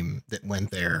wife team that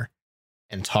went there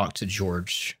and talked to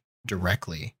George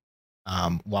directly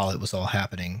while it was all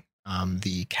happening.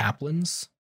 The Kaplans.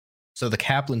 So the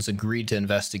Kaplans agreed to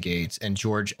investigate, and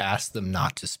George asked them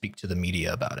not to speak to the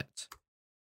media about it.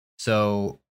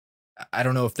 So I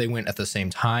don't know if they went at the same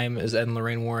time as Ed and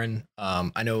Lorraine Warren.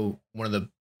 I know one of the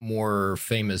more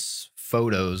famous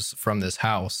photos from this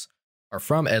house are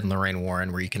from Ed and Lorraine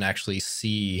Warren, where you can actually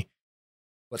see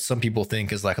what some people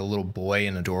think is like a little boy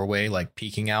in a doorway, like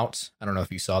peeking out. I don't know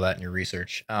if you saw that in your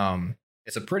research.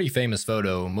 It's a pretty famous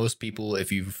photo. Most people,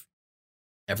 if you've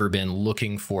ever been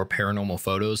looking for paranormal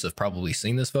photos, have probably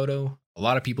seen this photo. A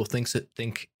lot of people think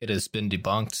it has been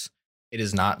debunked. It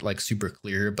is not like super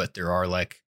clear, but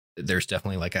there's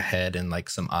definitely like a head and like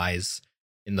some eyes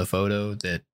in the photo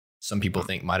that some people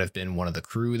think might have been one of the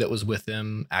crew that was with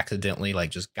them accidentally,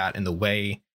 like just got in the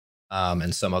way.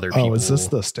 And some other people. Oh, is this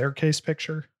the staircase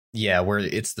picture? Yeah, where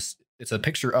it's a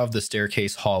picture of the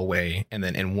staircase hallway, and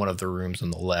then in one of the rooms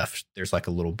on the left, there's like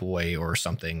a little boy or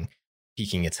something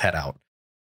peeking its head out.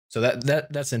 So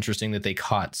that's interesting that they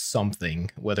caught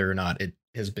something, whether or not it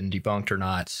has been debunked or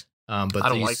not. But I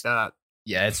don't like that.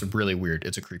 Yeah, it's really weird.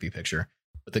 It's a creepy picture.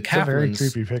 But the It's a very Kaplans,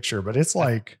 creepy picture, but it's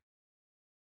like,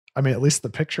 I mean, at least the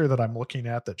picture that I'm looking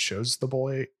at that shows the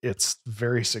boy, it's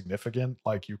very significant.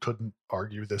 Like you couldn't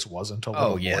argue this wasn't a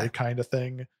little boy kind of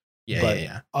thing.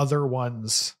 Yeah. Other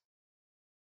ones,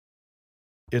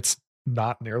 it's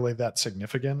not nearly that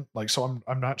significant. Like, so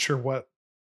I'm not sure what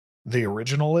the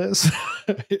original is,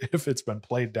 if it's been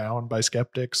played down by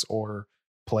skeptics or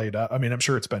played up. I mean, I'm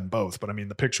sure it's been both, but I mean,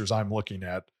 the pictures I'm looking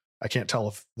at, I can't tell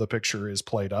if the picture is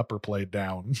played up or played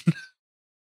down.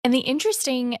 And the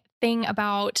interesting thing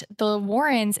about the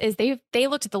Warrens is they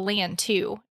looked at the land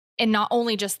too, and not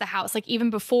only just the house. Like even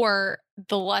before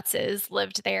the Lutzes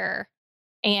lived there,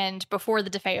 and before the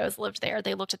DeFeos lived there,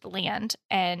 they looked at the land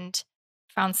and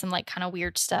found some like kind of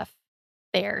weird stuff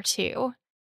there too,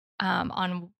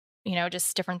 on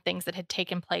just different things that had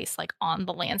taken place like on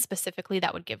the land specifically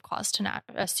that would give cause to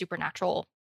supernatural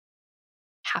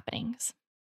happenings.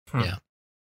 Yeah.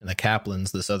 And the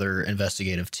Kaplans, this other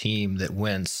investigative team that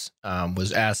went,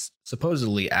 was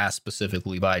supposedly asked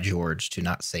specifically by George to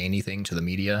not say anything to the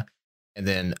media, and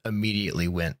then immediately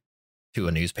went to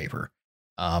a newspaper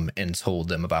and told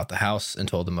them about the house and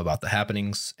told them about the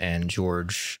happenings. And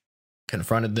George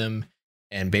confronted them,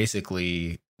 and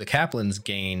basically the Kaplans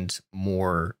gained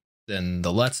more than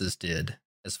the Lutzes did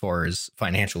as far as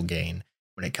financial gain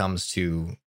when it comes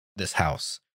to this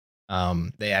house.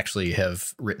 They actually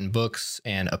have written books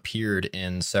and appeared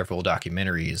in several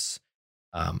documentaries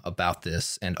about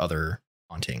this and other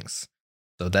hauntings.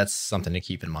 So that's something to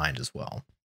keep in mind as well.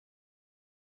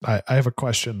 I have a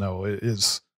question though.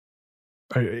 Is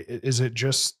it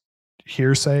just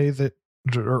hearsay that,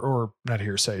 or not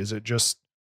hearsay? Is it just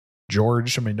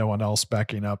George? I mean, no one else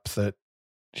backing up that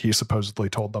he supposedly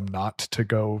told them not to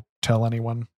go tell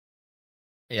anyone?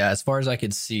 Yeah, as far as I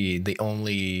could see, the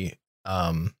only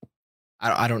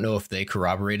I don't know if they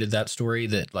corroborated that story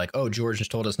that like, oh, George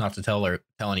just told us not to tell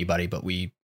anybody, but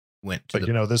we went to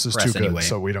but this is too good, anyway.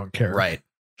 So we don't care. Right.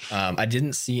 I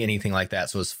didn't see anything like that.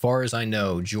 So as far as I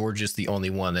know, George is the only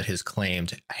one that has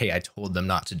claimed, hey, I told them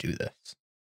not to do this.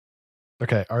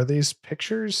 Okay. Are these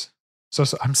pictures? So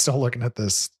I'm still looking at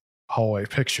this hallway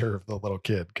picture of the little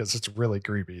kid because it's really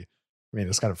creepy. I mean,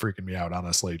 it's kind of freaking me out,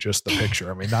 honestly, just the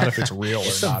picture. I mean, not if it's real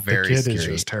It's or not. The very kid scary. is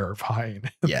just terrifying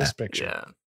in Yeah. this picture. Yeah.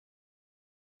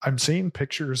 I'm seeing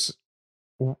pictures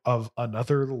of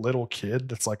another little kid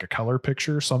that's like a color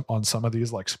picture on some of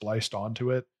these like spliced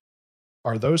onto it.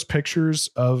 Are those pictures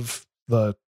of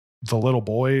the little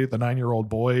boy, the 9-year-old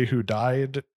boy who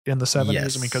died in the 70s?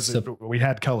 Yes. I mean, because we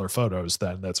had color photos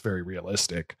then. That's very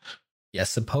realistic. Yeah,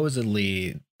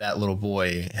 supposedly that little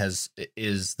boy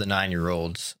is the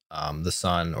 9-year-old, the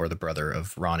son or the brother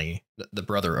of Ronnie, the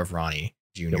brother of Ronnie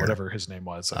Jr. Yeah, whatever his name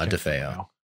was. I can't DeFeo. remember now.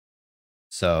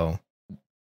 So,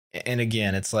 and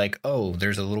again, it's like, oh,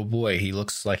 there's a little boy. He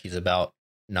looks like he's about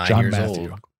 9 John years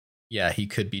Matthew. old. Yeah, he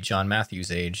could be John Matthew's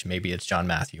age. Maybe it's John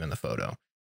Matthew in the photo.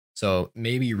 So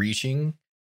maybe reaching,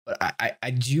 but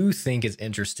I do think it's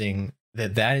interesting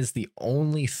that is the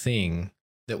only thing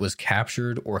that was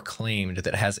captured or claimed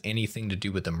that has anything to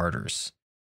do with the murders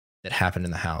that happened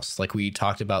in the house. Like we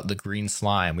talked about the green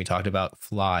slime, we talked about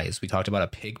flies, we talked about a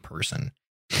pig person.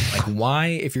 Like, why,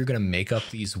 if you're going to make up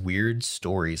these weird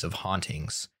stories of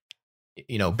hauntings,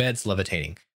 beds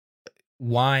levitating,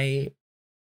 why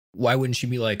wouldn't she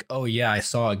be like, oh yeah, I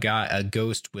saw a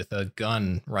ghost with a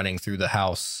gun running through the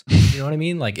house? You know what I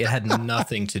mean? Like, it had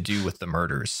nothing to do with the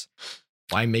murders.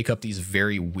 Why make up these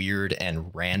very weird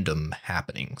and random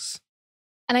happenings?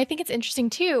 And I think it's interesting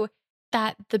too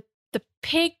that the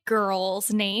pig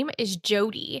girl's name is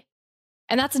Jody,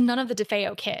 and that's none of the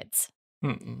DeFeo kids.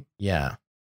 Mm-mm. Yeah.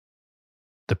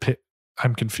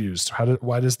 I'm confused.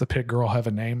 Why does the pig girl have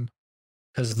a name?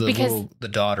 Because the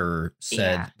daughter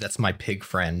said, that's my pig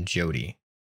friend, Jody.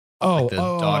 Oh, the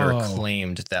daughter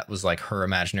claimed that was like her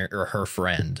imaginary or her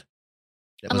friend.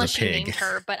 That Unless was a she pig. named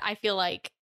her, but I feel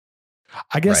like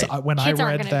I guess Right. when I Kids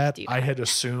aren't read gonna that, do I that. had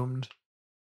assumed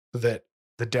that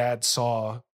the dad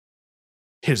saw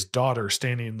his daughter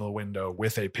standing in the window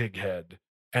with a pig head.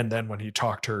 And then when he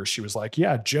talked to her, she was like,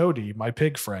 yeah, Jody, my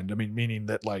pig friend. I mean, meaning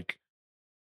that, like,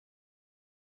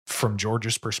 from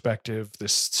George's perspective,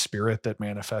 this spirit that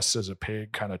manifests as a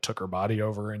pig kind of took her body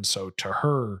over. And so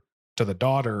to the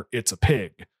daughter, it's a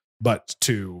pig. But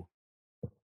to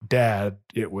dad,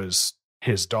 it was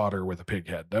his daughter with a pig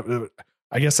head.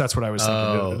 I guess that's what I was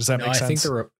thinking. Does that make sense? I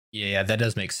think yeah, that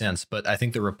does make sense. But I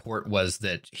think the report was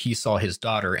that he saw his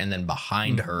daughter, and then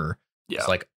behind her was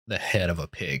like the head of a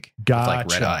pig with like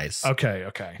red eyes. Okay.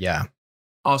 Yeah.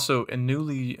 Also, a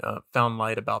newly found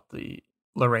light about the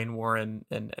Lorraine Warren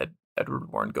and Edward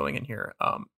Warren going in here.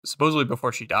 Supposedly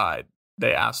before she died,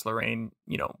 they asked Lorraine,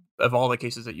 of all the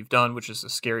cases that you've done, which is the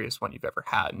scariest one you've ever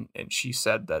had, and she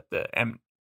said that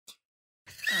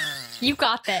you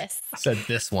got this. Said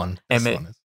this one.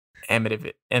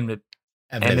 Amityville and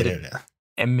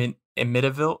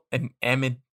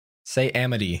Say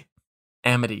Amity.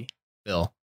 Amityville.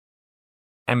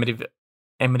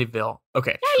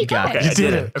 Okay. Yeah, you got Okay, it. I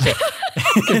did it. Okay.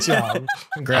 Good job.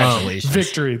 Congratulations.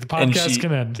 Victory. The And podcast she-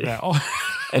 can end now.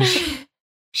 And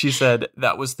she said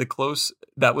that was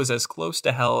as close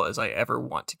to hell as I ever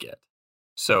want to get.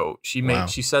 So Wow.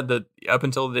 she said that up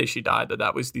until the day she died,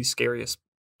 that was the scariest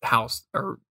house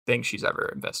or thing she's ever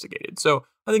investigated. So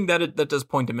I think that does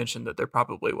point to mention that there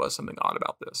probably was something odd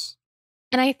about this.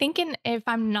 And I think if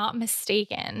I'm not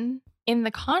mistaken, in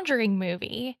the Conjuring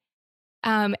movie,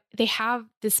 they have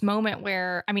this moment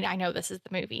where, I mean, I know this is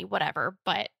the movie, whatever,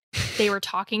 but they were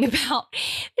talking about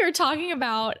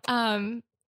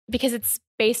because it's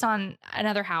based on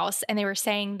another house, and they were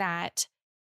saying that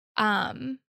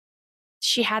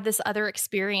she had this other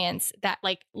experience that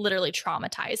like literally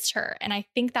traumatized her. And I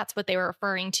think that's what they were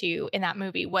referring to in that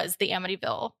movie was the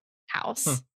Amityville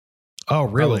house. Oh,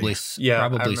 really? Probably, Yeah, I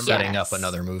probably remember setting Yes. up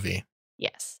another movie.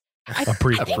 Yes. A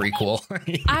prequel. A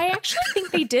prequel. I actually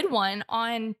think they did one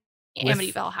on With-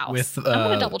 Amityville House. With I'm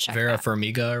gonna double check Vera that.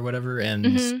 Farmiga or whatever, and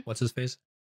Mhm. what's his face?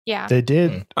 Yeah. They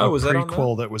did Oh, a was that on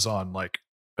prequel that was on like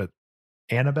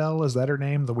Annabelle, is that her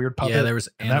name? The weird puppet? Yeah, there was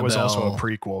and that was also a Annabelle.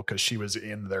 prequel because she was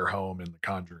in their home in The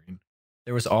Conjuring.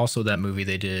 There was also that movie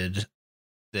they did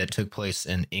that took place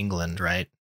in England, right?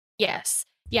 Yes.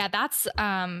 Yeah, that's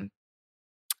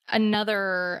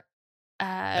another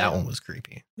That one was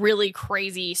creepy. really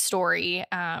crazy story.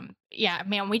 Yeah,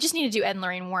 man, we just need to do Ed and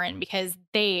Lorraine Warren because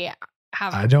they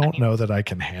have I don't mean, know that I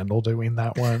can handle doing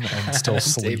that one and still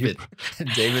sleep.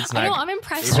 David's I not. know, I'm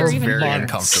impressed David's you're are even very here.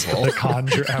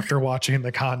 uncomfortable. After watching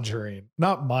The Conjuring.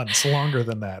 Not months, longer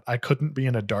than that. I couldn't be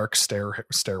in a dark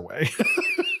stairway.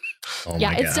 Oh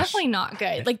Yeah, my it's gosh. definitely not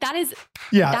good. Like that is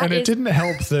Yeah, That and it is- didn't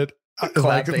help that like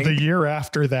Clapping. the year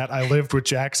after that, I lived with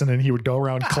Jackson and he would go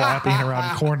around clapping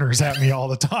around corners at me all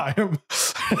the time.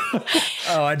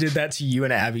 Oh, I did that to you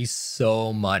and Abby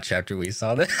so much after we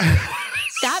saw that.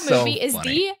 that So movie is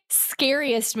funny. the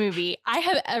scariest movie I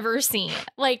have ever seen.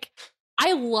 Like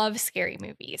I love scary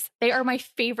movies. They are my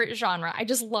favorite genre. I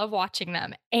just love watching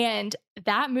them. And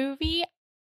that movie,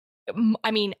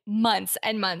 I mean, months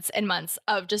and months and months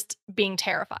of just being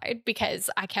terrified because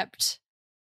I kept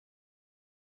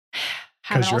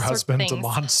having Because all your sorts of husband's a things.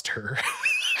 monster.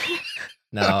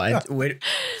 No, we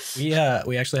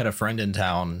actually had a friend in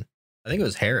town. I think it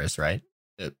was Harris, right?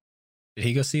 Did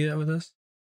he go see that with us?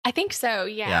 I think so.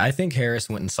 Yeah. Yeah, I think Harris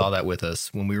went and saw that with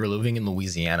us when we were living in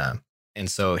Louisiana. And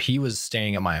so he was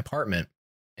staying at my apartment.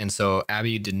 And so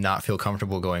Abby did not feel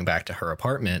comfortable going back to her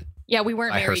apartment Yeah, we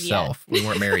weren't by married herself. yet. We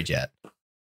weren't married yet.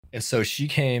 And so she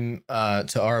came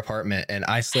to our apartment and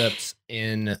I slept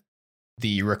in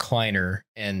the recliner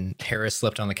and Harris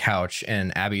slept on the couch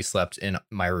and Abby slept in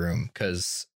my room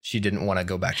because she didn't want to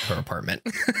go back to her apartment.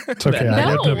 It's okay. That I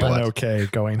night. wouldn't have been No. okay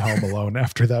going home alone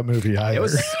after that movie either.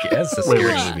 It's a Wait,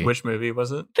 scary Yeah. movie. which movie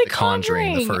was it? The The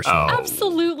Conjuring, the Conjuring. first one.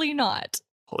 Absolutely not.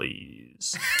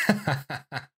 please.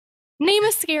 Name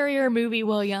a scarier movie,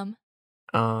 William.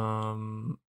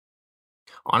 Honestly,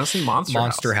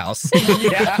 Monster House.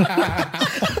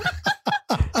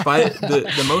 But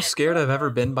the most scared I've ever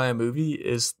been by a movie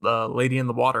is Lady in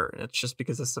the Water, and it's just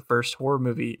because it's the first horror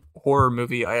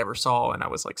movie I ever saw, and I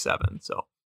was like 7. So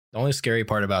The only scary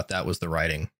part about that was the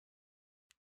writing.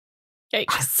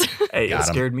 Yikes. hey, Got it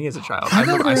 'em. scared me as a child. I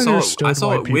never I saw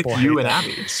why it with people you hate and that Abby.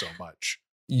 movie so much.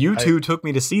 You two took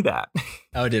me to see that.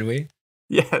 Oh, did we?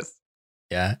 Yes.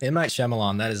 Yeah. M. Night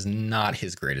Shyamalan, that is not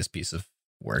his greatest piece of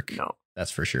work. No,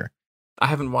 That's for sure. I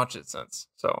haven't watched it since.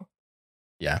 So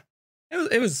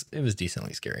It was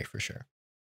decently scary for sure.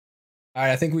 All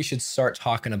right, I think we should start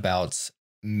talking about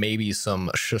maybe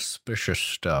some suspicious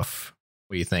stuff.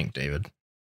 What do you think, David?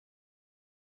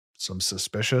 Some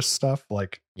suspicious stuff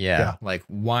like Yeah, like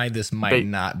why this might Ba-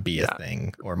 not be yeah. a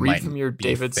thing or read might from your be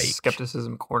David's fake.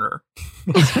 skepticism corner.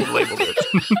 As you labeled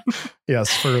it.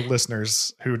 Yes, for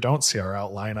listeners who don't see our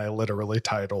outline, I literally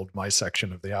titled my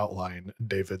section of the outline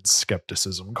David's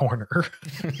Skepticism Corner.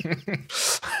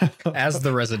 As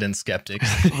the resident skeptic.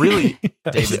 Really,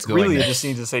 David's going really, you next. just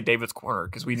need to say David's corner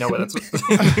because we know what that's. That's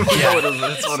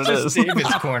what it It's is. just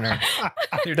David's corner.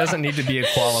 There doesn't need to be a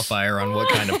qualifier on what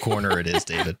kind of corner it is,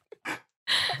 David.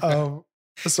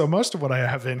 So most of what I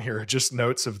have in here are just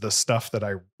notes of the stuff that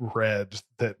I read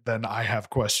that then I have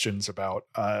questions about.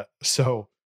 So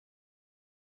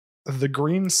the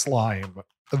green slime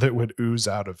that would ooze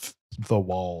out of the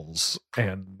walls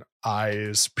and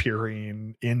eyes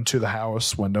peering into the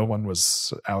house when no one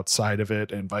was outside of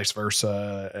it and vice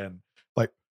versa. And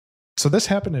like, so this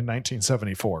happened in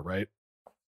 1974, right?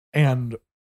 And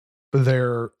I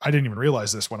didn't even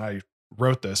realize this when I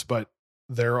wrote this, but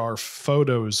there are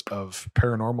photos of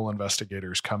paranormal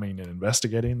investigators coming and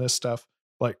investigating this stuff.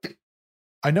 Like,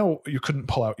 I know you couldn't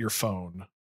pull out your phone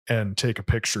and take a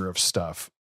picture of stuff,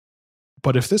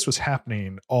 but if this was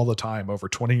happening all the time over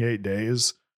 28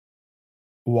 days,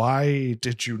 why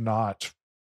did you not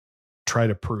try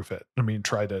to prove it? I mean,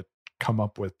 try to come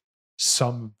up with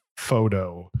some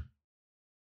photo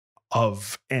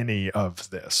of any of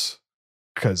this?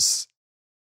 Because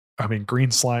I mean, green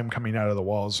slime coming out of the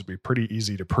walls would be pretty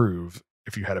easy to prove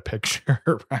if you had a picture,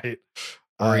 right?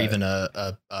 Or even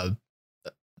a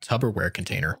Tupperware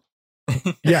container.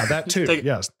 Yeah, that too. Take-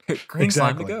 Yes. Green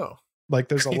slime to Exactly. go. Like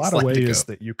there's a Green lot of slime to ways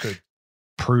go. that you could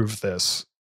prove this,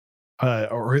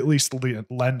 or at least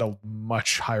lend a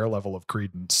much higher level of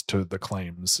credence to the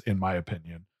claims, in my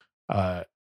opinion.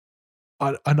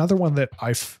 Another one that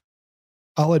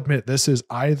I'll admit, this is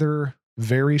either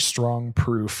very strong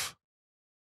proof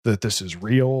that this is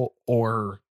real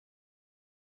or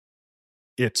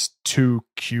it's too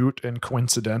cute and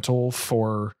coincidental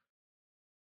for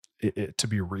it to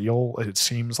be real. It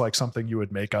seems like something you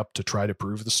would make up to try to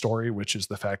prove the story, which is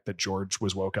the fact that George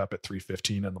was woke up at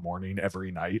 3:15 in the morning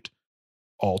every night,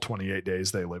 all 28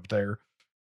 days they lived there.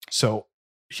 So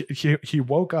he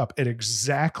woke up at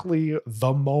exactly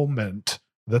the moment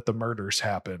that the murders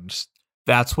happened.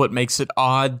 That's what makes it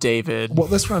odd, David. Well,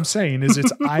 that's what I'm saying is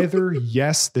it's either,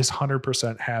 yes, this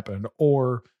 100% happened,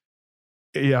 or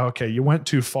yeah, okay, you went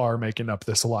too far making up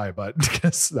this lie, but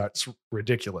because that's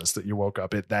ridiculous that you woke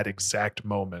up at that exact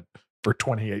moment for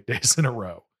 28 days in a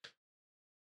row.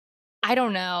 I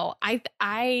don't know.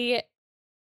 I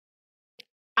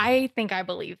think I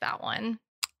believe that one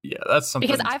Yeah, that's something.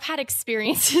 because I've had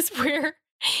experiences where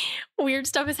weird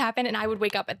stuff has happened and I would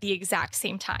wake up at the exact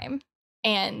same time.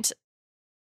 And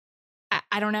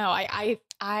I don't know.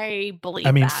 I believe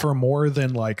I mean, that. for more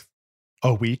than like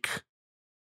a week.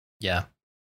 Yeah.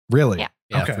 Really? Yeah.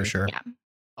 Yeah, Okay. for sure. Yeah.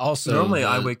 Also, Normally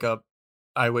I the- wake up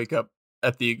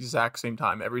at the exact same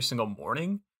time every single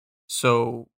morning.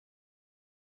 So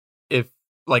if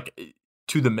like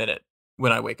to the minute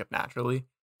when I wake up naturally.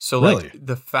 So Really? like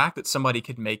the fact that somebody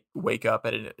could wake up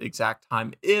at an exact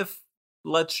time, if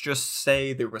let's just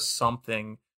say there was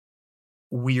something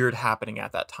weird happening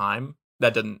at that time,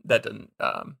 that didn't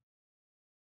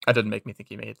make me think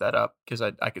he made that up, because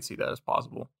I could see that as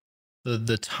possible.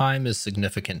 the time is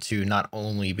significant too, not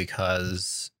only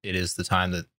because it is the time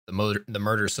that the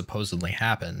murder supposedly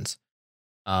happens,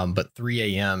 but 3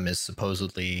 a.m. is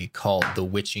supposedly called the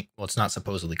witching. Well, it's not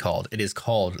supposedly called. It is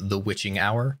called the witching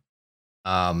hour.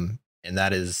 And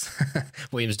that is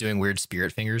William's doing weird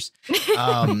spirit fingers.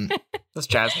 That's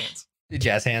jazz hands.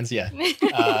 Jazz hands, yeah.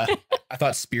 I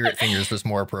thought spirit fingers was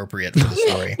more appropriate for the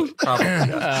story. Probably,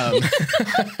 yeah.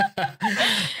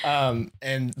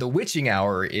 And the witching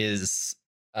hour is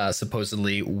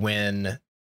supposedly when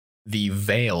the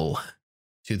veil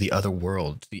to the other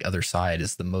world, to the other side,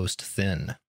 is the most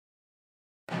thin.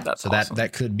 That's So awesome.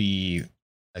 that could be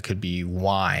That could be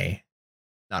why,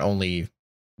 not only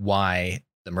why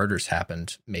the murders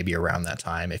happened, maybe around that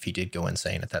time, if he did go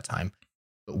insane at that time,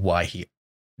 but why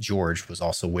George was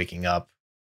also waking up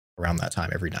around that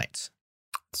time every night.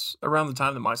 It's around the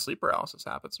time that my sleep paralysis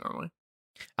happens normally.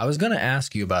 I was going to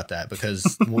ask you about that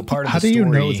because part of How the do story. you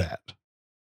know that?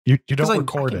 You don't I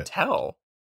record can it. tell.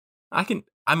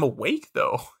 I'm awake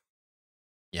though.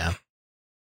 Yeah.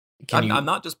 I'm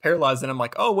not just paralyzed and I'm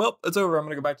like, oh well, it's over. I'm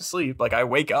gonna go back to sleep. Like I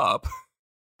wake up.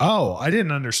 Oh, I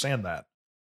didn't understand that.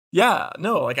 Yeah,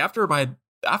 no, like after I'm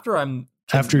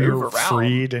After you're move around,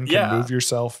 freed and can yeah. move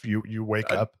yourself, you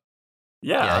wake up.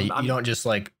 Yeah, Yeah, you don't just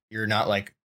like, you're not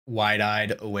like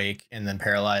wide-eyed awake and then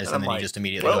paralyzed And and I'm then you like, just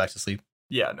immediately well, go back to sleep.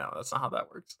 Yeah, no, that's not how that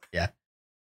works.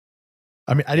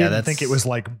 I mean, I Yeah, didn't think it was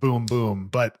like boom, boom,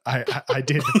 but I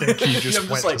did think you just I'm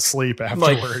went just like- to sleep like-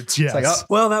 afterwards. Yes. like, oh,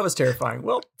 Well, that was terrifying.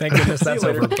 Well, thank goodness See you that's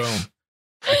later. over. Boom.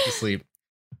 Back to sleep.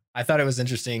 I thought it was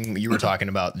interesting. You were talking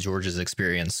about George's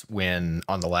experience when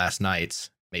on the last night,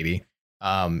 maybe,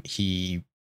 he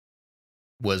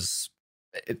was,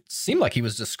 it seemed like he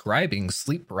was describing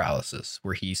sleep paralysis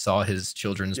where he saw his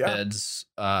children's Yeah. beds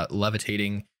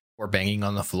levitating or banging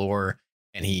on the floor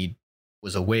and he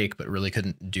was awake but really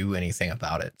couldn't do anything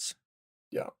about it.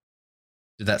 Yeah.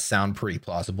 Did that sound pretty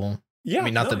plausible? yeah, I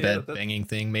mean, not no, the yeah, bed that- banging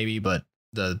thing, maybe, but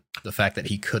the fact that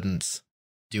he couldn't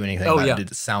do anything Oh, about yeah. it,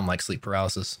 did it sound like sleep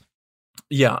paralysis?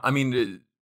 Yeah, I mean,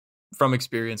 from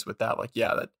experience with that, like,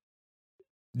 yeah, that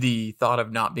the thought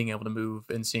of not being able to move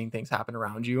and seeing things happen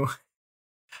around you,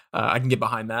 I can get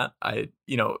behind that.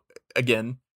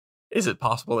 Again, is it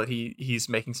possible that he's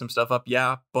making some stuff up?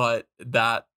 Yeah, but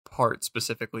that part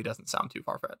specifically doesn't sound too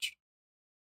far fetched.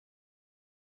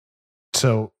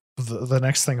 So the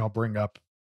next thing I'll bring up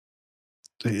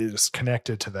is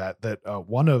connected to that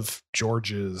one of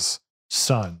George's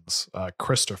sons,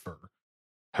 Christopher,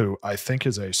 who I think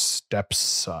is a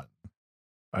stepson,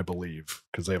 I believe,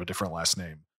 because they have a different last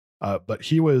name. But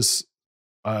he was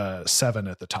 7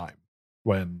 at the time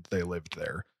when they lived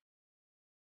there.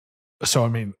 So, I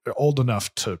mean, old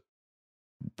enough to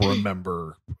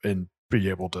remember and be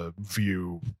able to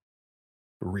view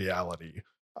reality.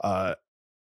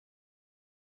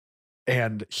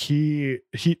 And he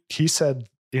said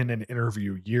in an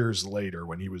interview years later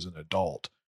when he was an adult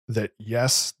that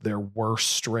yes, there were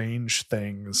strange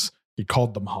things. He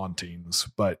called them hauntings,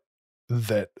 but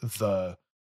that the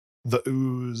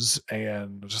ooze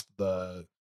and the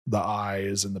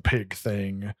eyes and the pig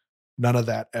thing, none of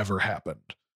that ever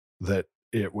happened. That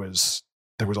there was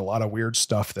a lot of weird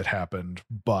stuff that happened,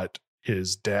 but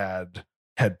his dad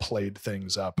had played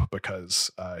things up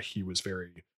because he was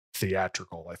very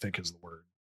theatrical, I think is the word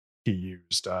he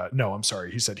used. No, I'm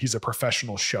sorry. He said he's a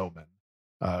professional showman.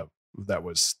 That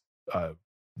was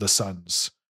the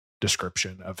son's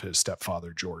description of his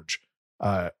stepfather, George.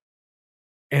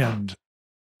 And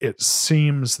it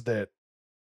seems that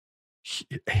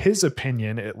his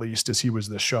opinion, at least, is he was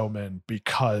the showman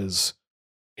because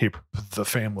the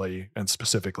family, and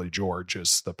specifically George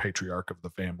as the patriarch of the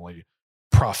family,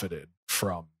 profited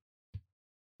from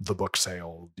the book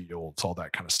sale deals, all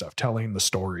that kind of stuff. Telling the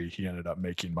story he ended up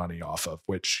making money off of,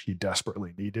 which he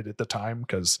desperately needed at the time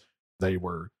because they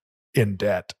were in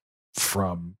debt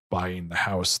from buying the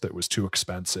house that was too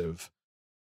expensive.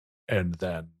 And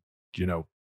then,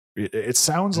 it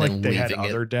sounds And like then they had leaving it.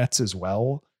 other debts as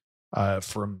well.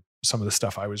 From some of the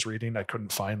stuff I was reading, I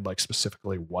couldn't find like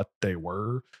specifically what they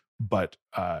were, but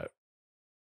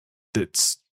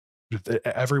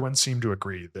everyone seemed to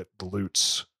agree that the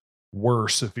Lutz were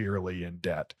severely in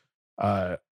debt.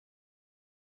 So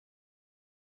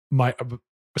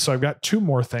I've got 2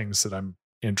 more things that I'm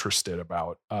interested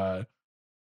about.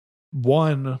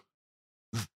 One,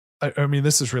 I mean,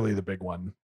 this is really the big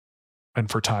one, and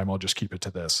for time, I'll just keep it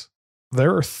to this.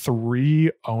 There are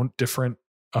 3 different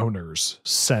owners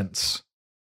since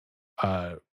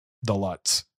the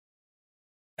Lutz,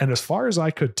 and as far as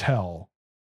I could tell,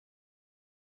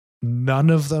 none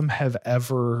of them have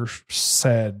ever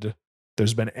said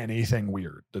there's been anything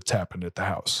weird that's happened at the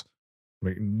house. I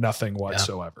mean, nothing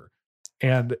whatsoever.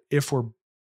 And if we're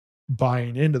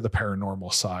buying into the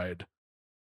paranormal side,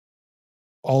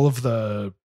 all of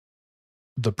the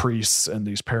priests and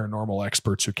these paranormal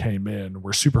experts who came in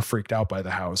were super freaked out by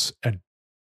the house and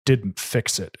didn't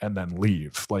fix it and then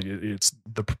leave. Like it's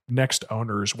the next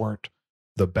owners weren't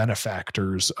the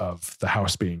benefactors of the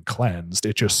house being cleansed.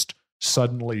 It just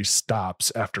suddenly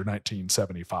stops after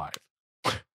 1975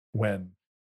 when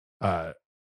I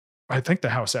think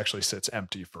the house actually sits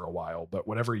empty for a while, but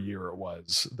whatever year it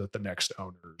was that the next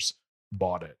owners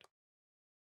bought it,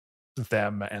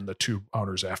 them and the 2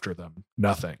 owners after them,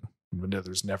 nothing.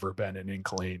 There's never been an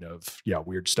inkling of, yeah,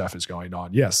 weird stuff is going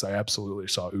on. Yes, I absolutely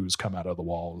saw ooze come out of the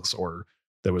walls, or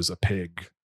there was a pig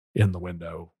in the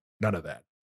window. None of that.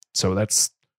 So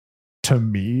that's, to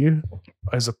me,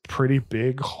 is a pretty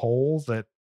big hole that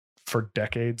for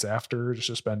decades after it's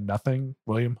just been nothing.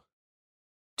 William?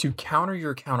 To counter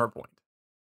your counterpoint,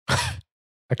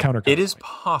 A counter. it is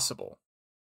possible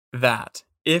that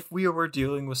if we were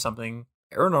dealing with something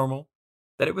paranormal,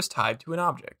 that it was tied to an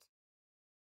object.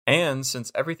 And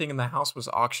since everything in the house was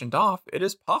auctioned off, it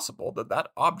is possible that that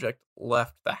object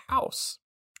left the house.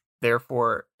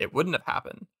 Therefore, it wouldn't have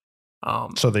happened.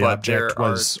 So the but object there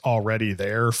was already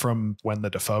there from when the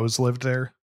Defoes lived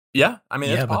there? Yeah, I mean,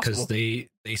 yeah, it's possible. because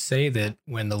they say that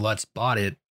when the Lutz bought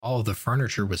it, all of the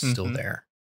furniture was still Mhm. there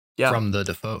Yeah. from the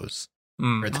Defoes.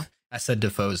 Mhm. Or I said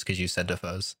Defoes because you said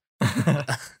Defoes.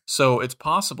 So it's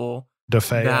possible.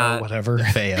 DeFeo, That- whatever.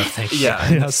 Feo, thank you. Yeah.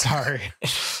 Yeah, sorry.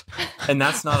 And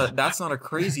that's not a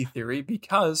crazy theory,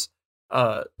 because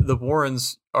the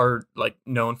Warrens are like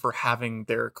known for having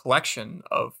their collection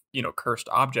of, cursed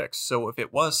objects. So if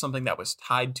it was something that was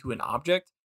tied to an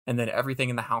object and then everything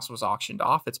in the house was auctioned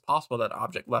off, it's possible that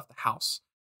object left the house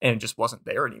and it just wasn't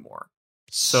there anymore.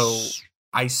 So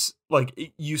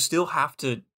you still have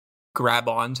to grab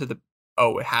on to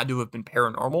it had to have been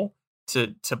paranormal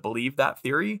to believe that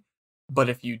theory. But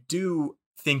if you do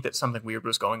think that something weird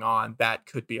was going on, that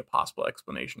could be a possible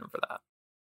explanation for that.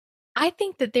 I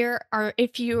think that there are,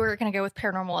 if you are going to go with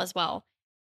paranormal as well,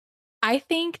 I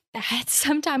think that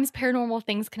sometimes paranormal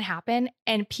things can happen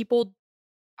and people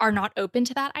are not open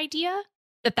to that idea,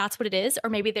 that that's what it is. Or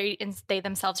maybe they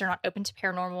themselves are not open to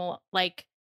paranormal like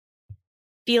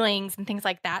feelings and things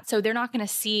like that. So they're not going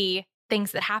to see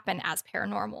things that happen as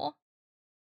paranormal.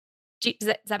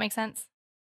 Does that make sense?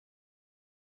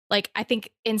 Like, I think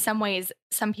in some ways,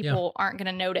 some people aren't going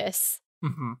to notice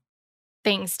Mm-hmm.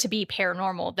 things to be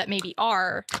paranormal that maybe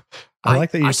are. I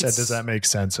like that you I said, could does that make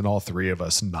sense? And all three of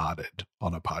us nodded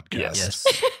on a podcast. Yes.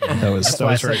 Yes. That was, That's that why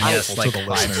I was very said yes, helpful like to the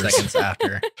 5 listeners. seconds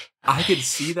after. I could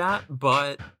see that,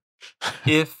 but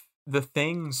if the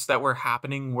things that were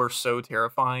happening were so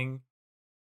terrifying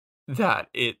that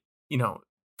it,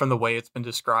 from the way it's been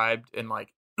described, and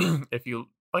like, if you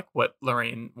like what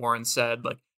Lorraine Warren said,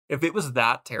 like, if it was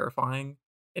that terrifying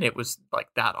and it was like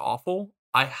that awful,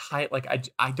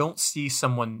 I don't see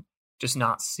someone just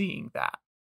not seeing that.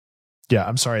 Yeah,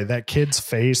 I'm sorry. That kid's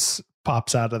face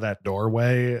pops out of that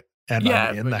doorway and Yeah,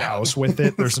 I'm in the but yeah. house with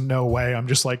it. There's no way. I'm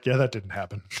just like, yeah, that didn't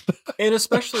happen. And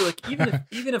especially like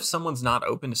even if someone's not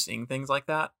open to seeing things like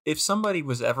that, if somebody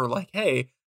was ever like, hey,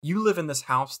 you live in this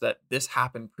house that this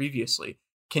happened previously,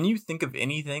 can you think of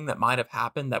anything that might have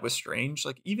happened that was strange?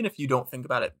 Like, even if you don't think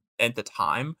about it at the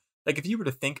time, like if you were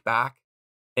to think back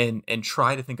and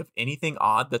try to think of anything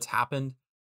odd that's happened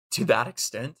to that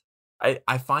extent,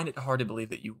 I find it hard to believe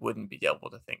that you wouldn't be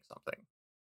able to think something.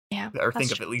 Yeah. Or that's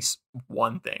think of true. at least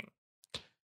one thing.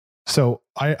 So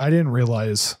I didn't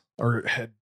realize, or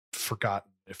had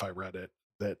forgotten if I read it,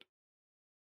 that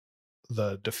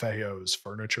the DeFeo's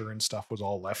furniture and stuff was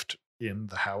all left in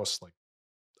the house. Like,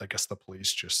 I guess the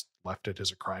police just left it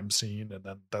as a crime scene, and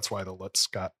then that's why the Lutz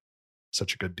got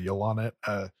such a good deal on it.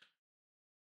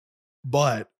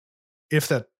 But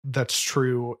if that's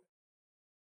true,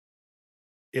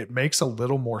 it makes a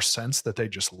little more sense that they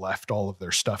just left all of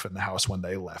their stuff in the house when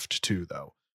they left too,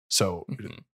 though. So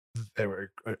Mhm. they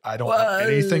were, I don't want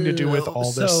anything to do with Well,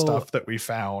 all this so- stuff that we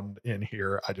found in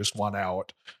here. I just want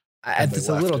out. And they It's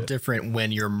a left little it. different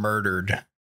when you're murdered,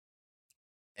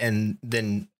 and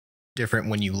then different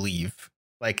when you leave.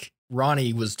 Like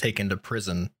Ronnie was taken to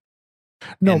prison.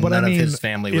 No, and but none I mean, of his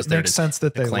family was it there makes to sense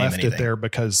that to they claim left it anything. there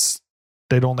because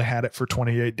they'd only had it for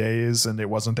 28 days and it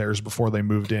wasn't theirs before they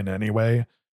moved in anyway.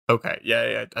 Okay,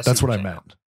 yeah. I see That's what you're I saying.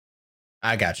 meant.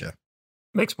 I gotcha.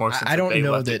 Makes more I- sense. I don't they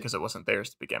know left it that- because it wasn't theirs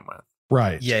to begin with.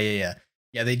 Right. Yeah.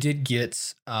 They did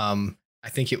get. I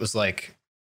think it was like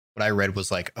what I read was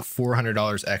like a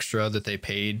 $400 extra that they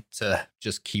paid to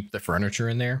just keep the furniture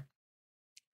in there.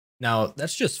 Now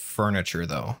that's just furniture,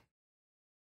 though.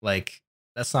 Like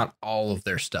that's not all of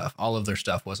their stuff. All of their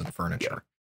stuff wasn't furniture.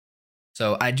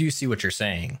 So I do see what you're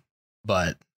saying,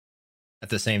 but at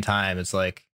the same time, it's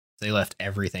like they left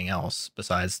everything else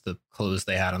besides the clothes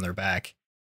they had on their back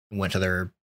and went to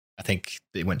their. I think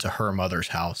they went to her mother's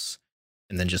house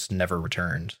and then just never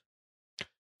returned.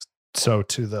 So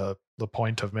to the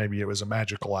point of maybe it was a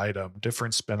magical item,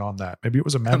 different spin on that. Maybe it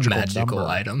was a A magical, magical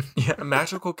number. item. Yeah, a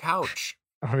magical couch.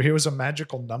 Or maybe it was a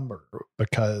magical number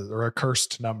or a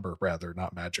cursed number rather,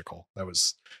 not magical. That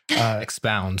was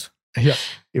Expound. yeah,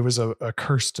 it was a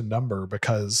cursed number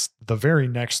because the very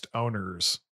next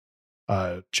owners,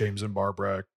 James and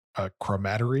Barbara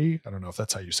Crematory. I don't know if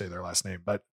that's how you say their last name,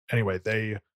 but anyway,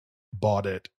 they bought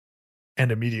it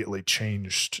and immediately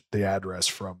changed the address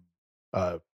from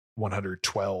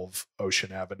 112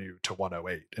 Ocean Avenue to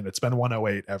 108, and it's been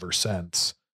 108 ever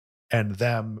since. And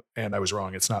I was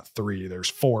wrong, it's not 3, there's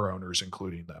 4 owners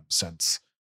including them since,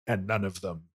 and none of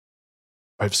them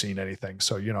I've seen anything.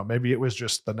 So, maybe it was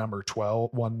just the number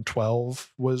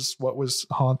 112 was what was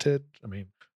haunted. I mean,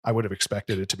 I would have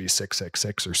expected it to be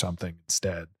 666 or something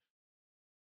instead.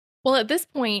 Well, at this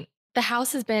point, the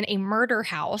house has been a murder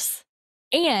house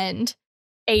and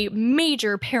a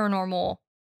major paranormal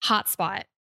hotspot.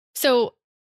 So,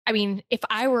 I mean, if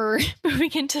I were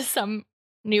moving into some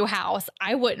new house,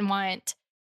 I wouldn't want.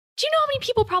 Do you know how many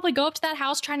people probably go up to that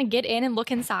house trying to get in and look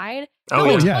inside?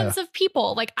 Tons of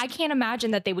people. Like, I can't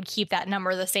imagine that they would keep that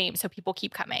number the same so people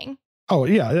keep coming. Oh,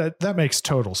 yeah, that makes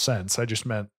total sense. I just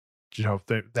meant,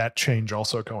 that change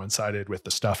also coincided with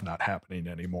the stuff not happening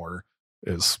anymore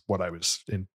is what I was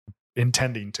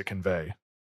intending to convey.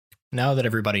 Now that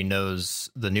everybody knows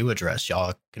the new address,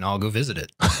 y'all can all go visit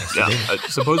it. Yeah,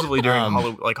 supposedly during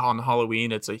on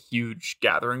Halloween, it's a huge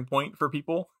gathering point for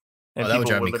people. And that would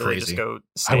people drive me literally crazy. just go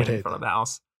stand in front of the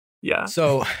house. Yeah.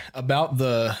 So about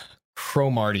the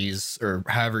Cromartys, or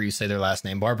however you say their last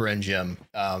name, Barbara and Jim,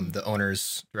 the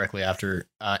owners directly after,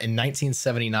 in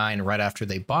 1979, right after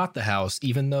they bought the house,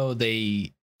 even though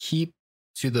they keep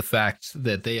to the fact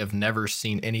that they have never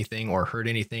seen anything or heard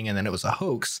anything, and then it was a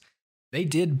hoax, they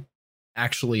did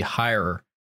actually hire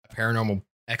a paranormal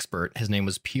expert. His name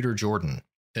was Peter Jordan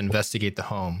to investigate the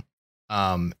home.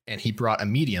 And he brought a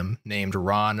medium named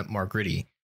Ron Margritti.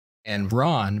 And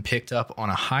Ron picked up on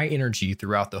a high energy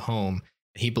throughout the home.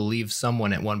 He believed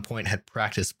someone at one point had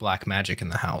practiced black magic in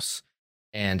the house.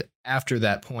 And after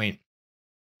that point,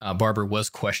 Barbara was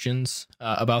questioned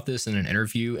about this in an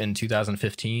interview in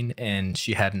 2015, and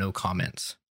she had no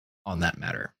comments on that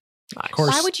matter. Nice. Of course.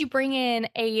 Why would you bring in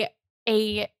a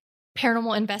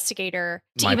paranormal investigator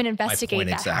to even investigate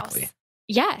that exactly. house?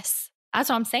 Yes. That's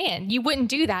what I'm saying. You wouldn't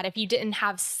do that if you didn't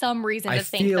have some reason to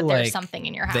think that there's something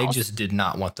in your house. They just did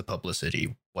not want the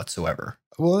publicity whatsoever.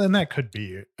 Well, and that could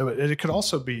be. It could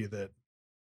also be that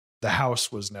the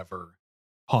house was never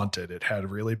haunted. It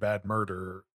had really bad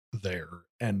murder there.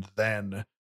 And then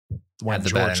when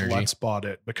George Lutz bought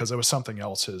it, because it was something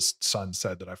else his son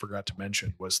said that I forgot to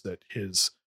mention, was that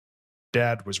his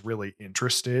dad was really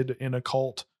interested in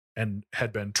occult and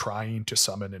had been trying to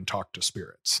summon and talk to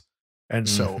spirits. And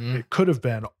so it could have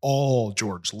been all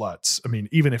George Lutz. I mean,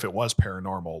 even if it was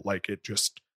paranormal, like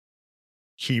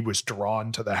he was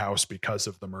drawn to the house because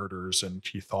of the murders and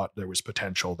he thought there was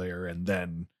potential there. And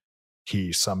then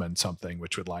he summoned something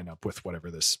which would line up with whatever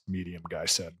this medium guy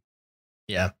said.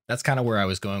 Yeah, that's kind of where I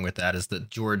was going with that, is that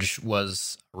George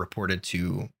was reported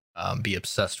to be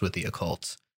obsessed with the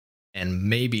occult. And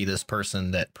maybe this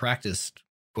person that practiced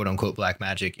quote unquote black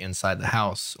magic inside the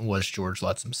house was George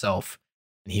Lutz himself.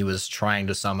 And he was trying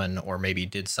to summon, or maybe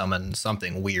did summon,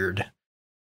 something weird,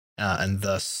 and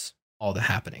thus all the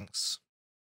happenings.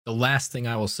 The last thing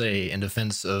I will say in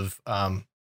defense of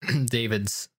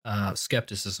David's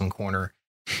skepticism corner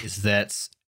is that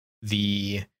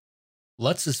the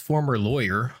Lutz's former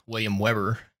lawyer, William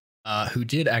Weber, who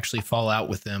did actually fall out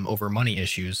with them over money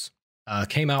issues,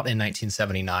 came out in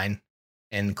 1979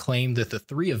 and claimed that the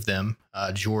three of them,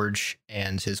 George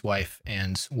and his wife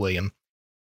and William,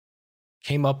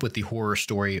 came up with the horror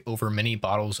story over many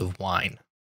bottles of wine.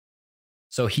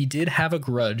 So he did have a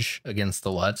grudge against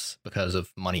the Lutz because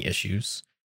of money issues,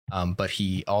 but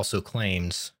he also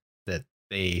claims that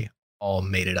they all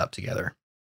made it up together.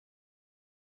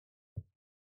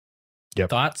 Yep.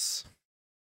 Thoughts?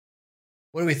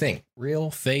 What do we think?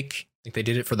 Real? Fake? Think they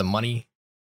did it for the money?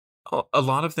 A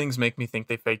lot of things make me think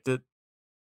they faked it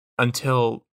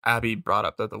until Abby brought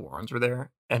up that the Warrens were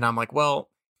there. And I'm like, well,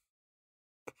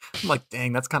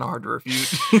 dang, that's kind of hard to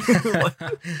refute.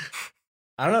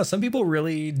 I don't know. Some people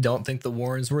really don't think the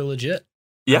Warrens were legit.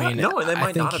 Yeah, I mean, no, they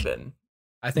might not have been.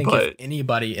 I think if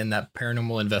anybody in that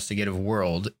paranormal investigative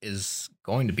world is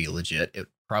going to be legit, it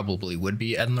probably would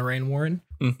be Ed and Lorraine Warren.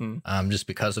 Just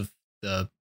because of the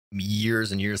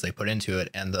years and years they put into it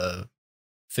and the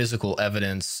physical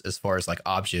evidence as far as like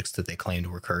objects that they claimed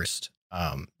were cursed,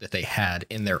 that they had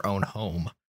in their own home.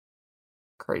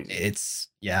 Crazy. It's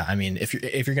I mean, if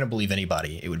you're gonna believe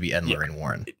anybody, it would be Ed and Lorraine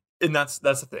Warren. And that's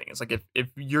the thing. It's like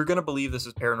if you're gonna believe this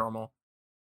is paranormal,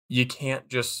 you can't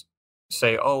just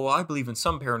say, oh, well, I believe in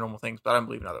some paranormal things, but I don't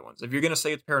believe in other ones. If you're gonna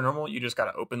say it's paranormal, you just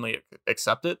gotta openly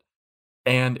accept it.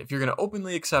 And if you're gonna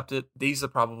openly accept it, these are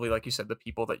probably, like you said, the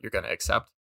people that you're gonna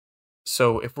accept.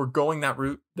 So if we're going that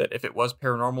route, that if it was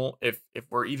paranormal, if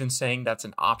we're even saying that's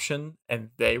an option and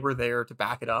they were there to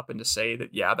back it up and to say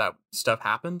that, yeah, that stuff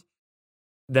happened,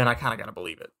 then I kind of got to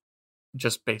believe it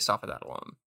just based off of that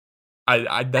alone.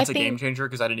 That's a game changer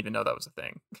because I didn't even know that was a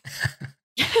thing.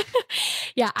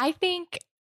 Yeah,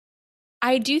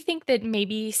 I do think that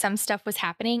maybe some stuff was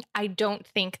happening. I don't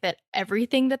think that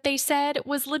everything that they said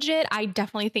was legit. I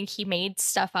definitely think he made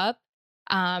stuff up,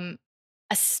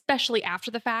 especially after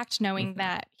the fact, knowing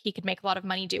that he could make a lot of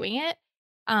money doing it.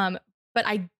 But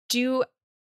I do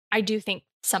think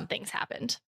some things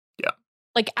happened. Yeah.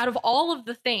 Like out of all of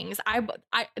the things, I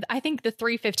think the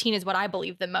 315 is what I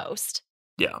believe the most.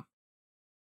 Yeah.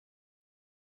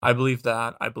 I believe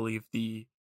that. I believe the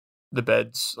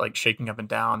bed's like shaking up and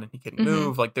down and he couldn't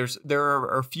move. Like there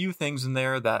are a few things in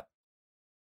there that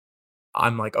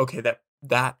I'm like, okay,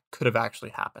 that could have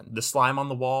actually happened. The slime on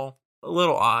the wall, a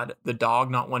little odd. The dog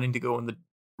not wanting to go in the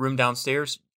room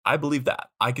downstairs, I believe that.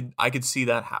 I could see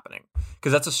that happening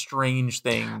because that's a strange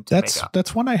thing to make up.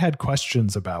 That's one I had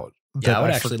questions about that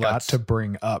I forgot to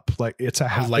bring up. Like it's a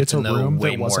room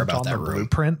that wasn't on the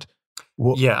blueprint.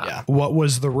 Well, yeah. What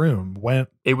was the room? When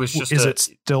it was just is it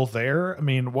still there? I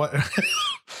mean, what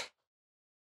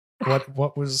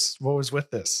what was with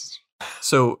this?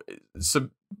 So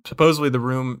supposedly the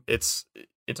room, it's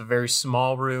a very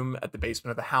small room at the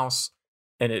basement of the house,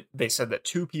 and they said that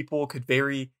two people could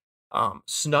very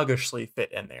snuggishly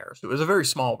fit in there. So it was a very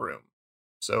small room.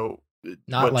 So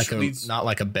not like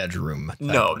a bedroom.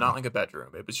 No, not like a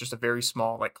bedroom. It was just a very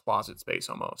small like closet space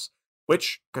almost.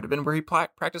 Which could have been where he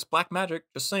practiced black magic.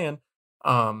 Just saying.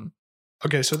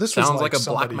 Okay, so this sounds was like a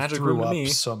black magic room to me.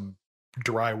 Some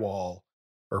drywall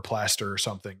or plaster or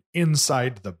something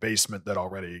inside the basement that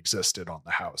already existed on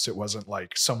the house. It wasn't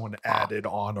like someone added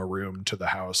on a room to the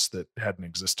house that hadn't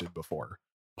existed before.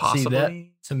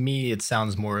 Possibly. See, to me, it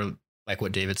sounds more like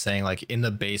what David's saying. Like in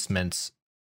the basements,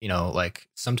 like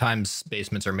sometimes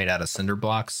basements are made out of cinder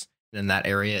blocks. In that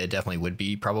area, it definitely would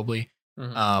be probably.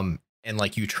 Mm-hmm. And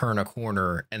like you turn a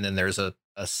corner and then there's a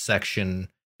section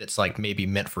that's like maybe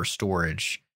meant for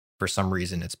storage. For some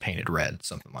reason, it's painted red,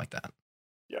 something like that.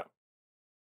 Yeah.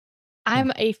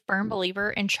 I'm a firm believer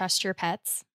in trust your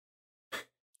pets.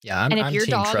 Yeah. And if your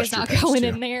dog is not going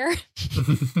in there,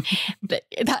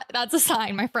 that's a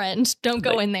sign, my friend. Don't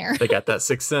go in there. They got that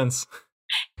sixth sense.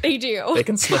 They do. They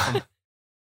can sniff them.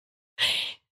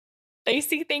 They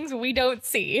see things we don't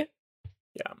see.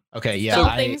 Yeah. Okay.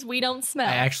 Yeah. Things we don't smell.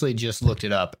 I actually just looked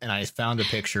it up and I found a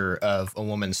picture of a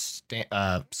woman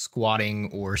squatting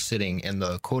or sitting in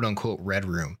the quote unquote red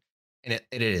room. And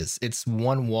it's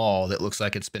one wall that looks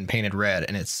like it's been painted red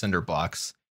and it's cinder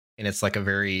blocks. And it's like a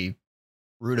very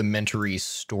rudimentary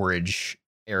storage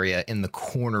area in the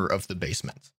corner of the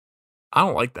basement. I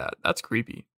don't like that. That's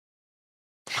creepy.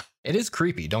 It is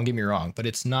creepy. Don't get me wrong, but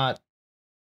it's not.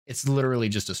 It's literally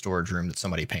just a storage room that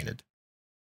somebody painted.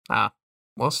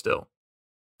 Well, still,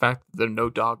 the fact that no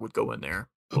dog would go in there.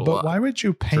 But why would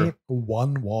you paint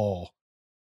one wall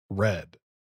red?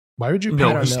 Why would you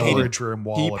paint a storage room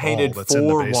wall? He painted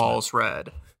 4 walls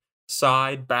red,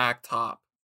 side, back, top.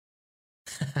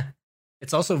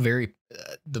 It's also very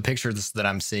the pictures that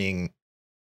I'm seeing.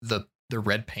 The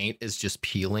red paint is just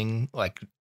peeling like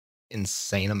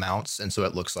insane amounts, and so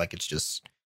it looks like it's just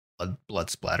a blood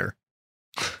splatter.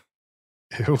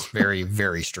 Ew. Very,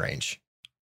 very strange.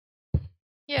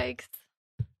 Yikes.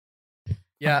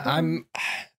 Yeah,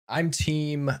 I'm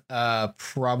team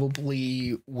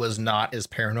probably was not as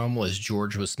paranormal as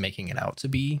George was making it out to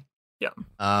be. Yeah.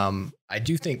 I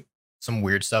do think some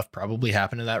weird stuff probably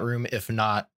happened in that room, if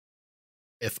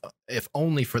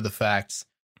only for the fact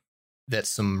that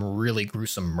some really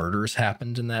gruesome murders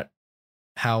happened in that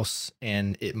house,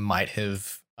 and it might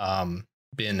have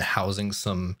been housing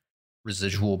some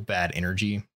residual bad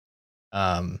energy.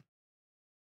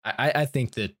 I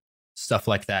think that stuff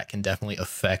like that can definitely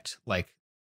affect like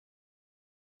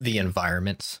the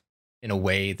environment in a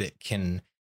way that can,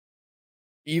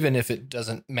 even if it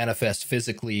doesn't manifest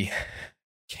physically,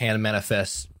 can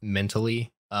manifest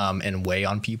mentally and weigh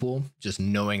on people, just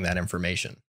knowing that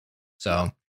information.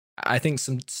 So I think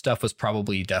some stuff was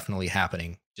probably definitely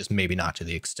happening, just maybe not to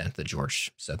the extent that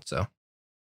George said so.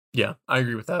 Yeah, I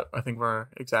agree with that. I think we're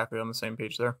exactly on the same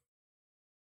page there.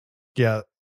 Yeah.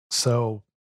 So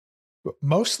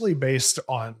mostly based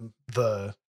on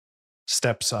the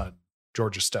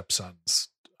George's stepson's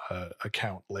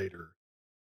account later.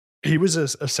 He was a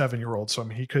 7-year-old, so I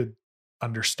mean, he could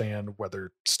understand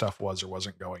whether stuff was or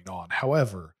wasn't going on.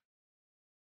 However,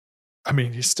 I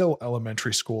mean, he's still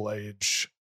elementary school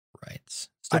age. Right.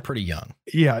 Still pretty young.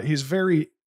 Yeah, he's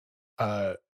very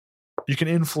you can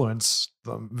influence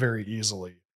them very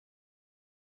easily.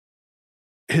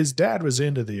 His dad was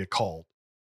into the occult.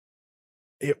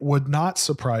 It would not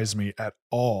surprise me at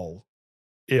all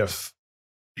if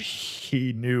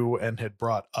he knew and had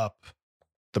brought up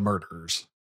the murders.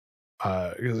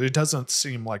 It doesn't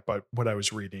seem like, by what I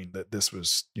was reading, that this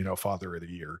was, father of the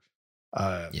year,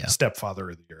 stepfather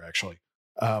of the year, actually.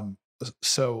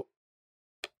 So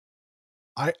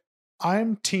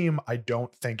I'm team, I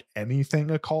don't think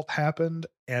anything occult happened,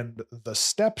 and the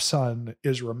stepson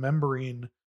is remembering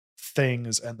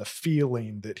things and the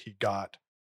feeling that he got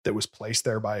that was placed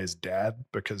there by his dad,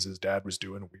 because his dad was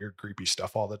doing weird, creepy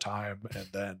stuff all the time. And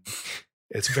then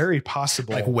it's very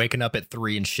possible, like waking up at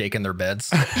 3 and shaking their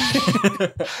beds.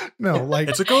 No, like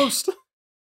it's a ghost.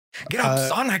 Get up,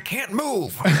 son! I can't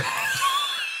move.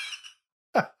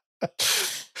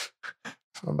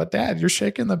 But Dad, you're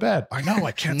shaking the bed. I know,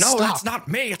 I can't. No, stop. that's not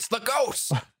me. It's the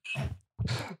ghost.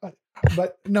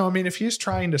 But no, I mean, if he's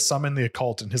trying to summon the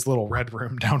occult in his little red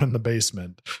room down in the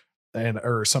basement,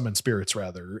 or summon spirits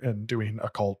rather, and doing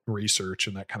occult research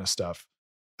and that kind of stuff,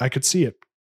 I could see it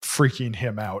freaking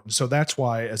him out. And so that's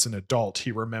why, as an adult,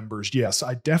 he remembers, yes,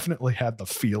 I definitely had the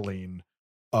feeling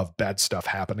of bad stuff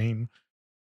happening,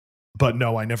 but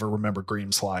no, I never remember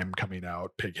green slime coming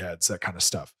out, pig heads, that kind of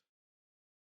stuff.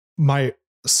 My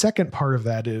second part of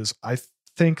that is, I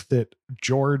think that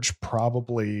George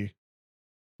probably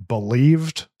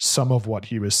believed some of what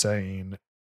he was saying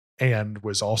and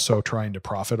was also trying to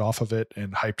profit off of it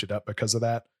and hyped it up because of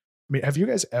that. I mean, have you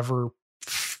guys ever,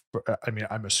 I mean,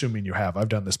 I'm assuming you have, I've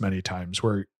done this many times,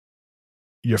 where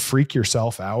you freak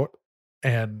yourself out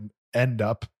and end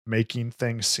up making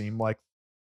things seem like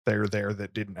they're there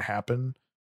that didn't happen.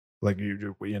 Like you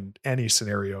do in any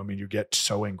scenario. I mean, you get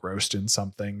so engrossed in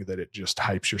something that it just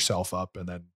hypes yourself up, and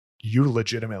then you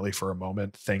legitimately for a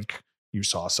moment think you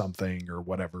saw something or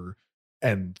whatever,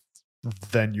 and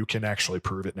then you can actually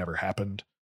prove it never happened.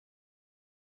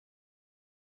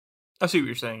 I see what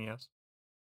you're saying, yes.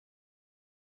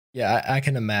 Yeah, I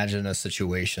can imagine a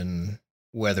situation,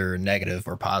 whether negative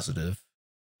or positive,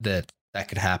 that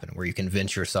could happen, where you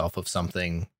convince yourself of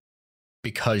something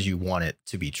because you want it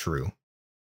to be true.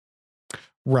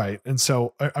 Right. And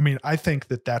so, I mean, I think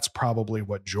that that's probably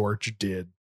what George did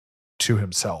to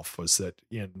himself, was that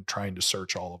in trying to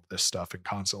search all of this stuff and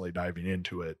constantly diving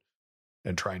into it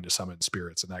and trying to summon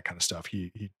spirits and that kind of stuff,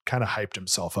 he kind of hyped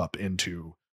himself up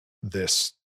into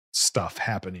this stuff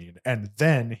happening, and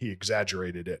then he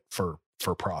exaggerated it for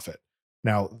profit.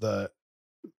 Now,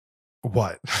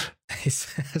 what?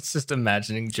 It's just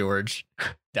imagining George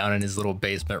down in his little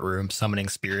basement room summoning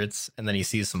spirits, and then he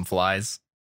sees some flies.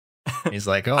 He's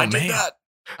like, "Oh man,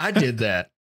 I did that.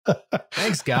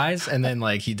 Thanks, guys." And then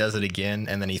like he does it again,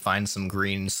 and then he finds some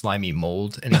green slimy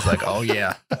mold, and he's like, "Oh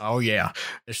yeah,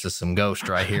 there's just some ghost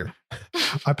right here."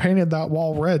 I painted that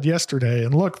wall red yesterday,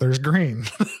 and look, there's green.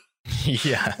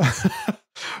 Yeah.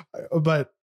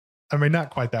 But I mean, not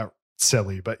quite that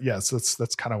silly, but yes,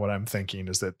 that's kind of what I'm thinking,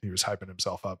 is that he was hyping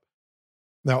himself up.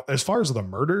 Now, as far as the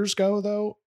murders go,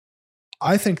 though,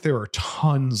 I think there are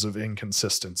tons of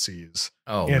inconsistencies.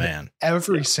 Oh in man.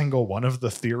 Every single one of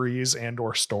the theories and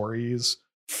or stories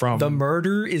from The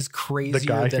murder is the crazier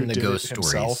guy than who the did ghost it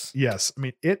himself. stories. Yes. I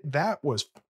mean, that was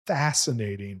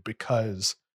fascinating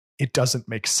because it doesn't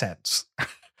make sense.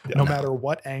 No matter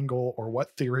what angle or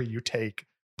what theory you take,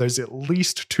 there's at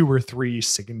least 2 or 3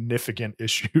 significant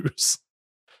issues.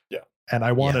 Yeah. And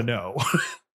I want to know.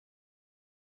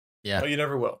 Yeah. Well, you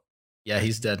never will. Yeah,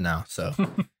 he's dead now. So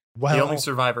Well, The only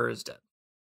survivor is dead.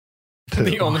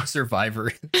 the only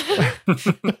survivor.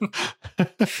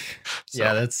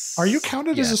 Yeah, that's. Are you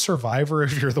counted as a survivor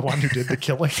if you're the one who did the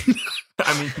killing?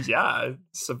 I mean, yeah,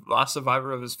 it's the last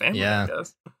survivor of his family, Yeah. I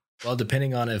guess. Well,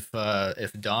 depending on if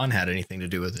Don had anything to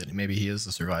do with it, maybe he is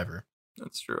the survivor.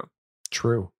 That's true.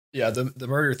 True. Yeah, the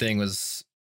murder thing was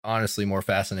honestly more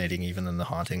fascinating even than the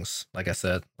hauntings. Like I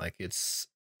said, like it's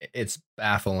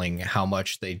baffling how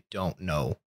much they don't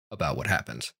know about what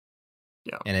happened.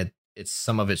 Yeah. And it's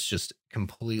some of it's just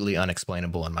completely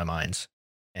unexplainable in my mind.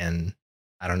 And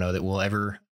I don't know that we'll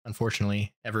ever,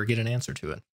 unfortunately, ever get an answer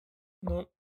to it.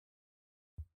 Nope.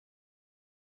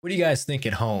 What do you guys think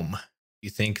at home?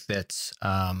 You think that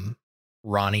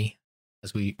Ronnie,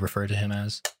 as we refer to him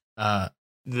as,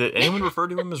 Did anyone refer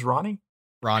to him as Ronnie?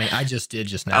 Ronnie, I just did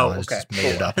just now. Oh, I okay. just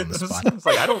made it up on the spot. It's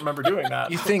like, I don't remember doing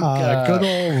that. You think Good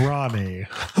old Ronnie.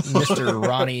 Mr.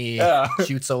 Ronnie Yeah.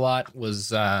 shoots a lot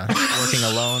was working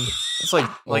alone? It's like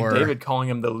Or- David calling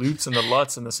him the Lutz and the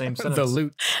Lutz in the same sentence. The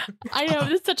loot. I know,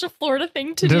 it's such a Florida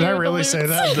thing to do. Did I the really say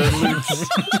loops. that? The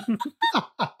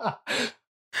loot.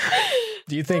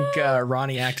 Do you think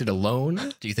Ronnie acted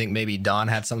alone? Do you think maybe Don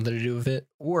had something to do with it?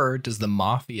 Or does the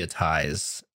mafia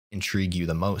ties intrigue you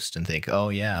the most and think, oh,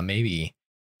 yeah, maybe,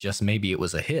 just maybe it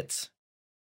was a hit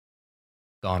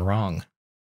gone wrong?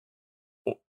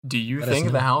 Do you Let us think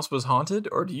know. the house was haunted,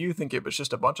 or do you think it was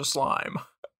just a bunch of slime?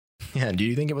 Yeah, do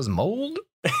you think it was mold?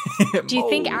 Do you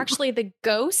think Mold. actually the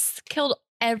ghosts killed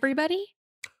everybody?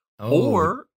 Oh,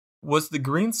 Or was the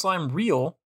green slime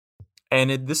real?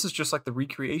 And this is just like the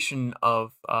recreation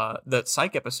of that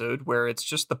Psych episode where it's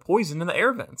just the poison in the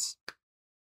air vents.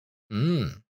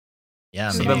 Yeah,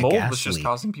 So maybe the a mold gas was just leak.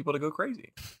 causing people to go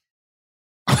crazy.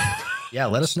 Yeah,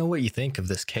 let us know what you think of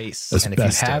this case. And if you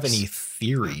have Asbestos. any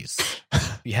theories,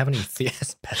 if you have any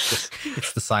asbestos,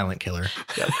 it's the silent killer.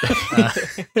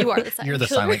 You are the silent You're the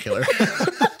killer. silent killer.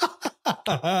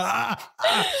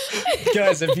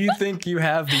 Guys, if you think you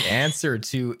have the answer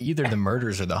to either the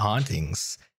murders or the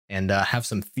hauntings and have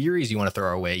some theories you want to throw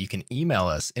our way, you can email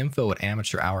us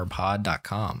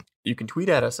info@amateurhourpod.com. You can tweet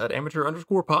at us at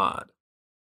amateur_pod.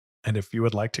 And if you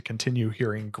would like to continue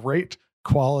hearing great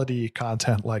quality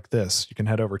content like this, you can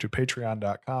head over to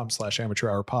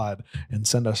patreon.com/amateurhourpod and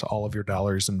send us all of your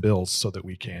dollars and bills so that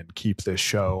we can keep this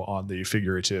show on the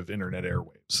figurative internet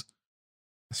airwaves.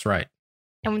 That's right.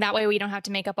 And that way we don't have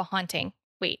to make up a haunting.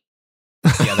 Wait.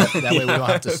 Yeah, that way we don't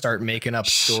have to start making up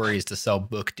stories to sell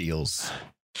book deals.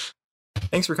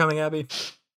 Thanks for coming, Abby.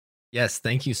 Yes,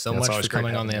 thank you so Yeah, it's much always for great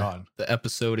coming on having the, you on. the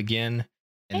episode again.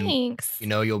 And Thanks. you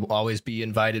know, you'll always be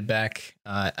invited back.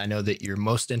 I know that you're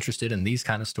most interested in these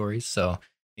kind of stories. So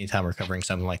anytime we're covering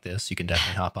something like this, you can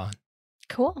definitely hop on.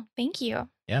 Cool. Thank you.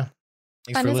 Yeah.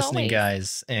 Thanks Fun for as listening, always.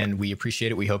 guys. And we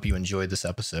appreciate it. We hope you enjoyed this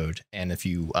episode. And if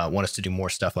you want us to do more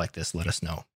stuff like this, let us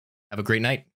know. Have a great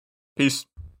night. Peace.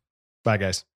 Bye,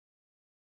 guys.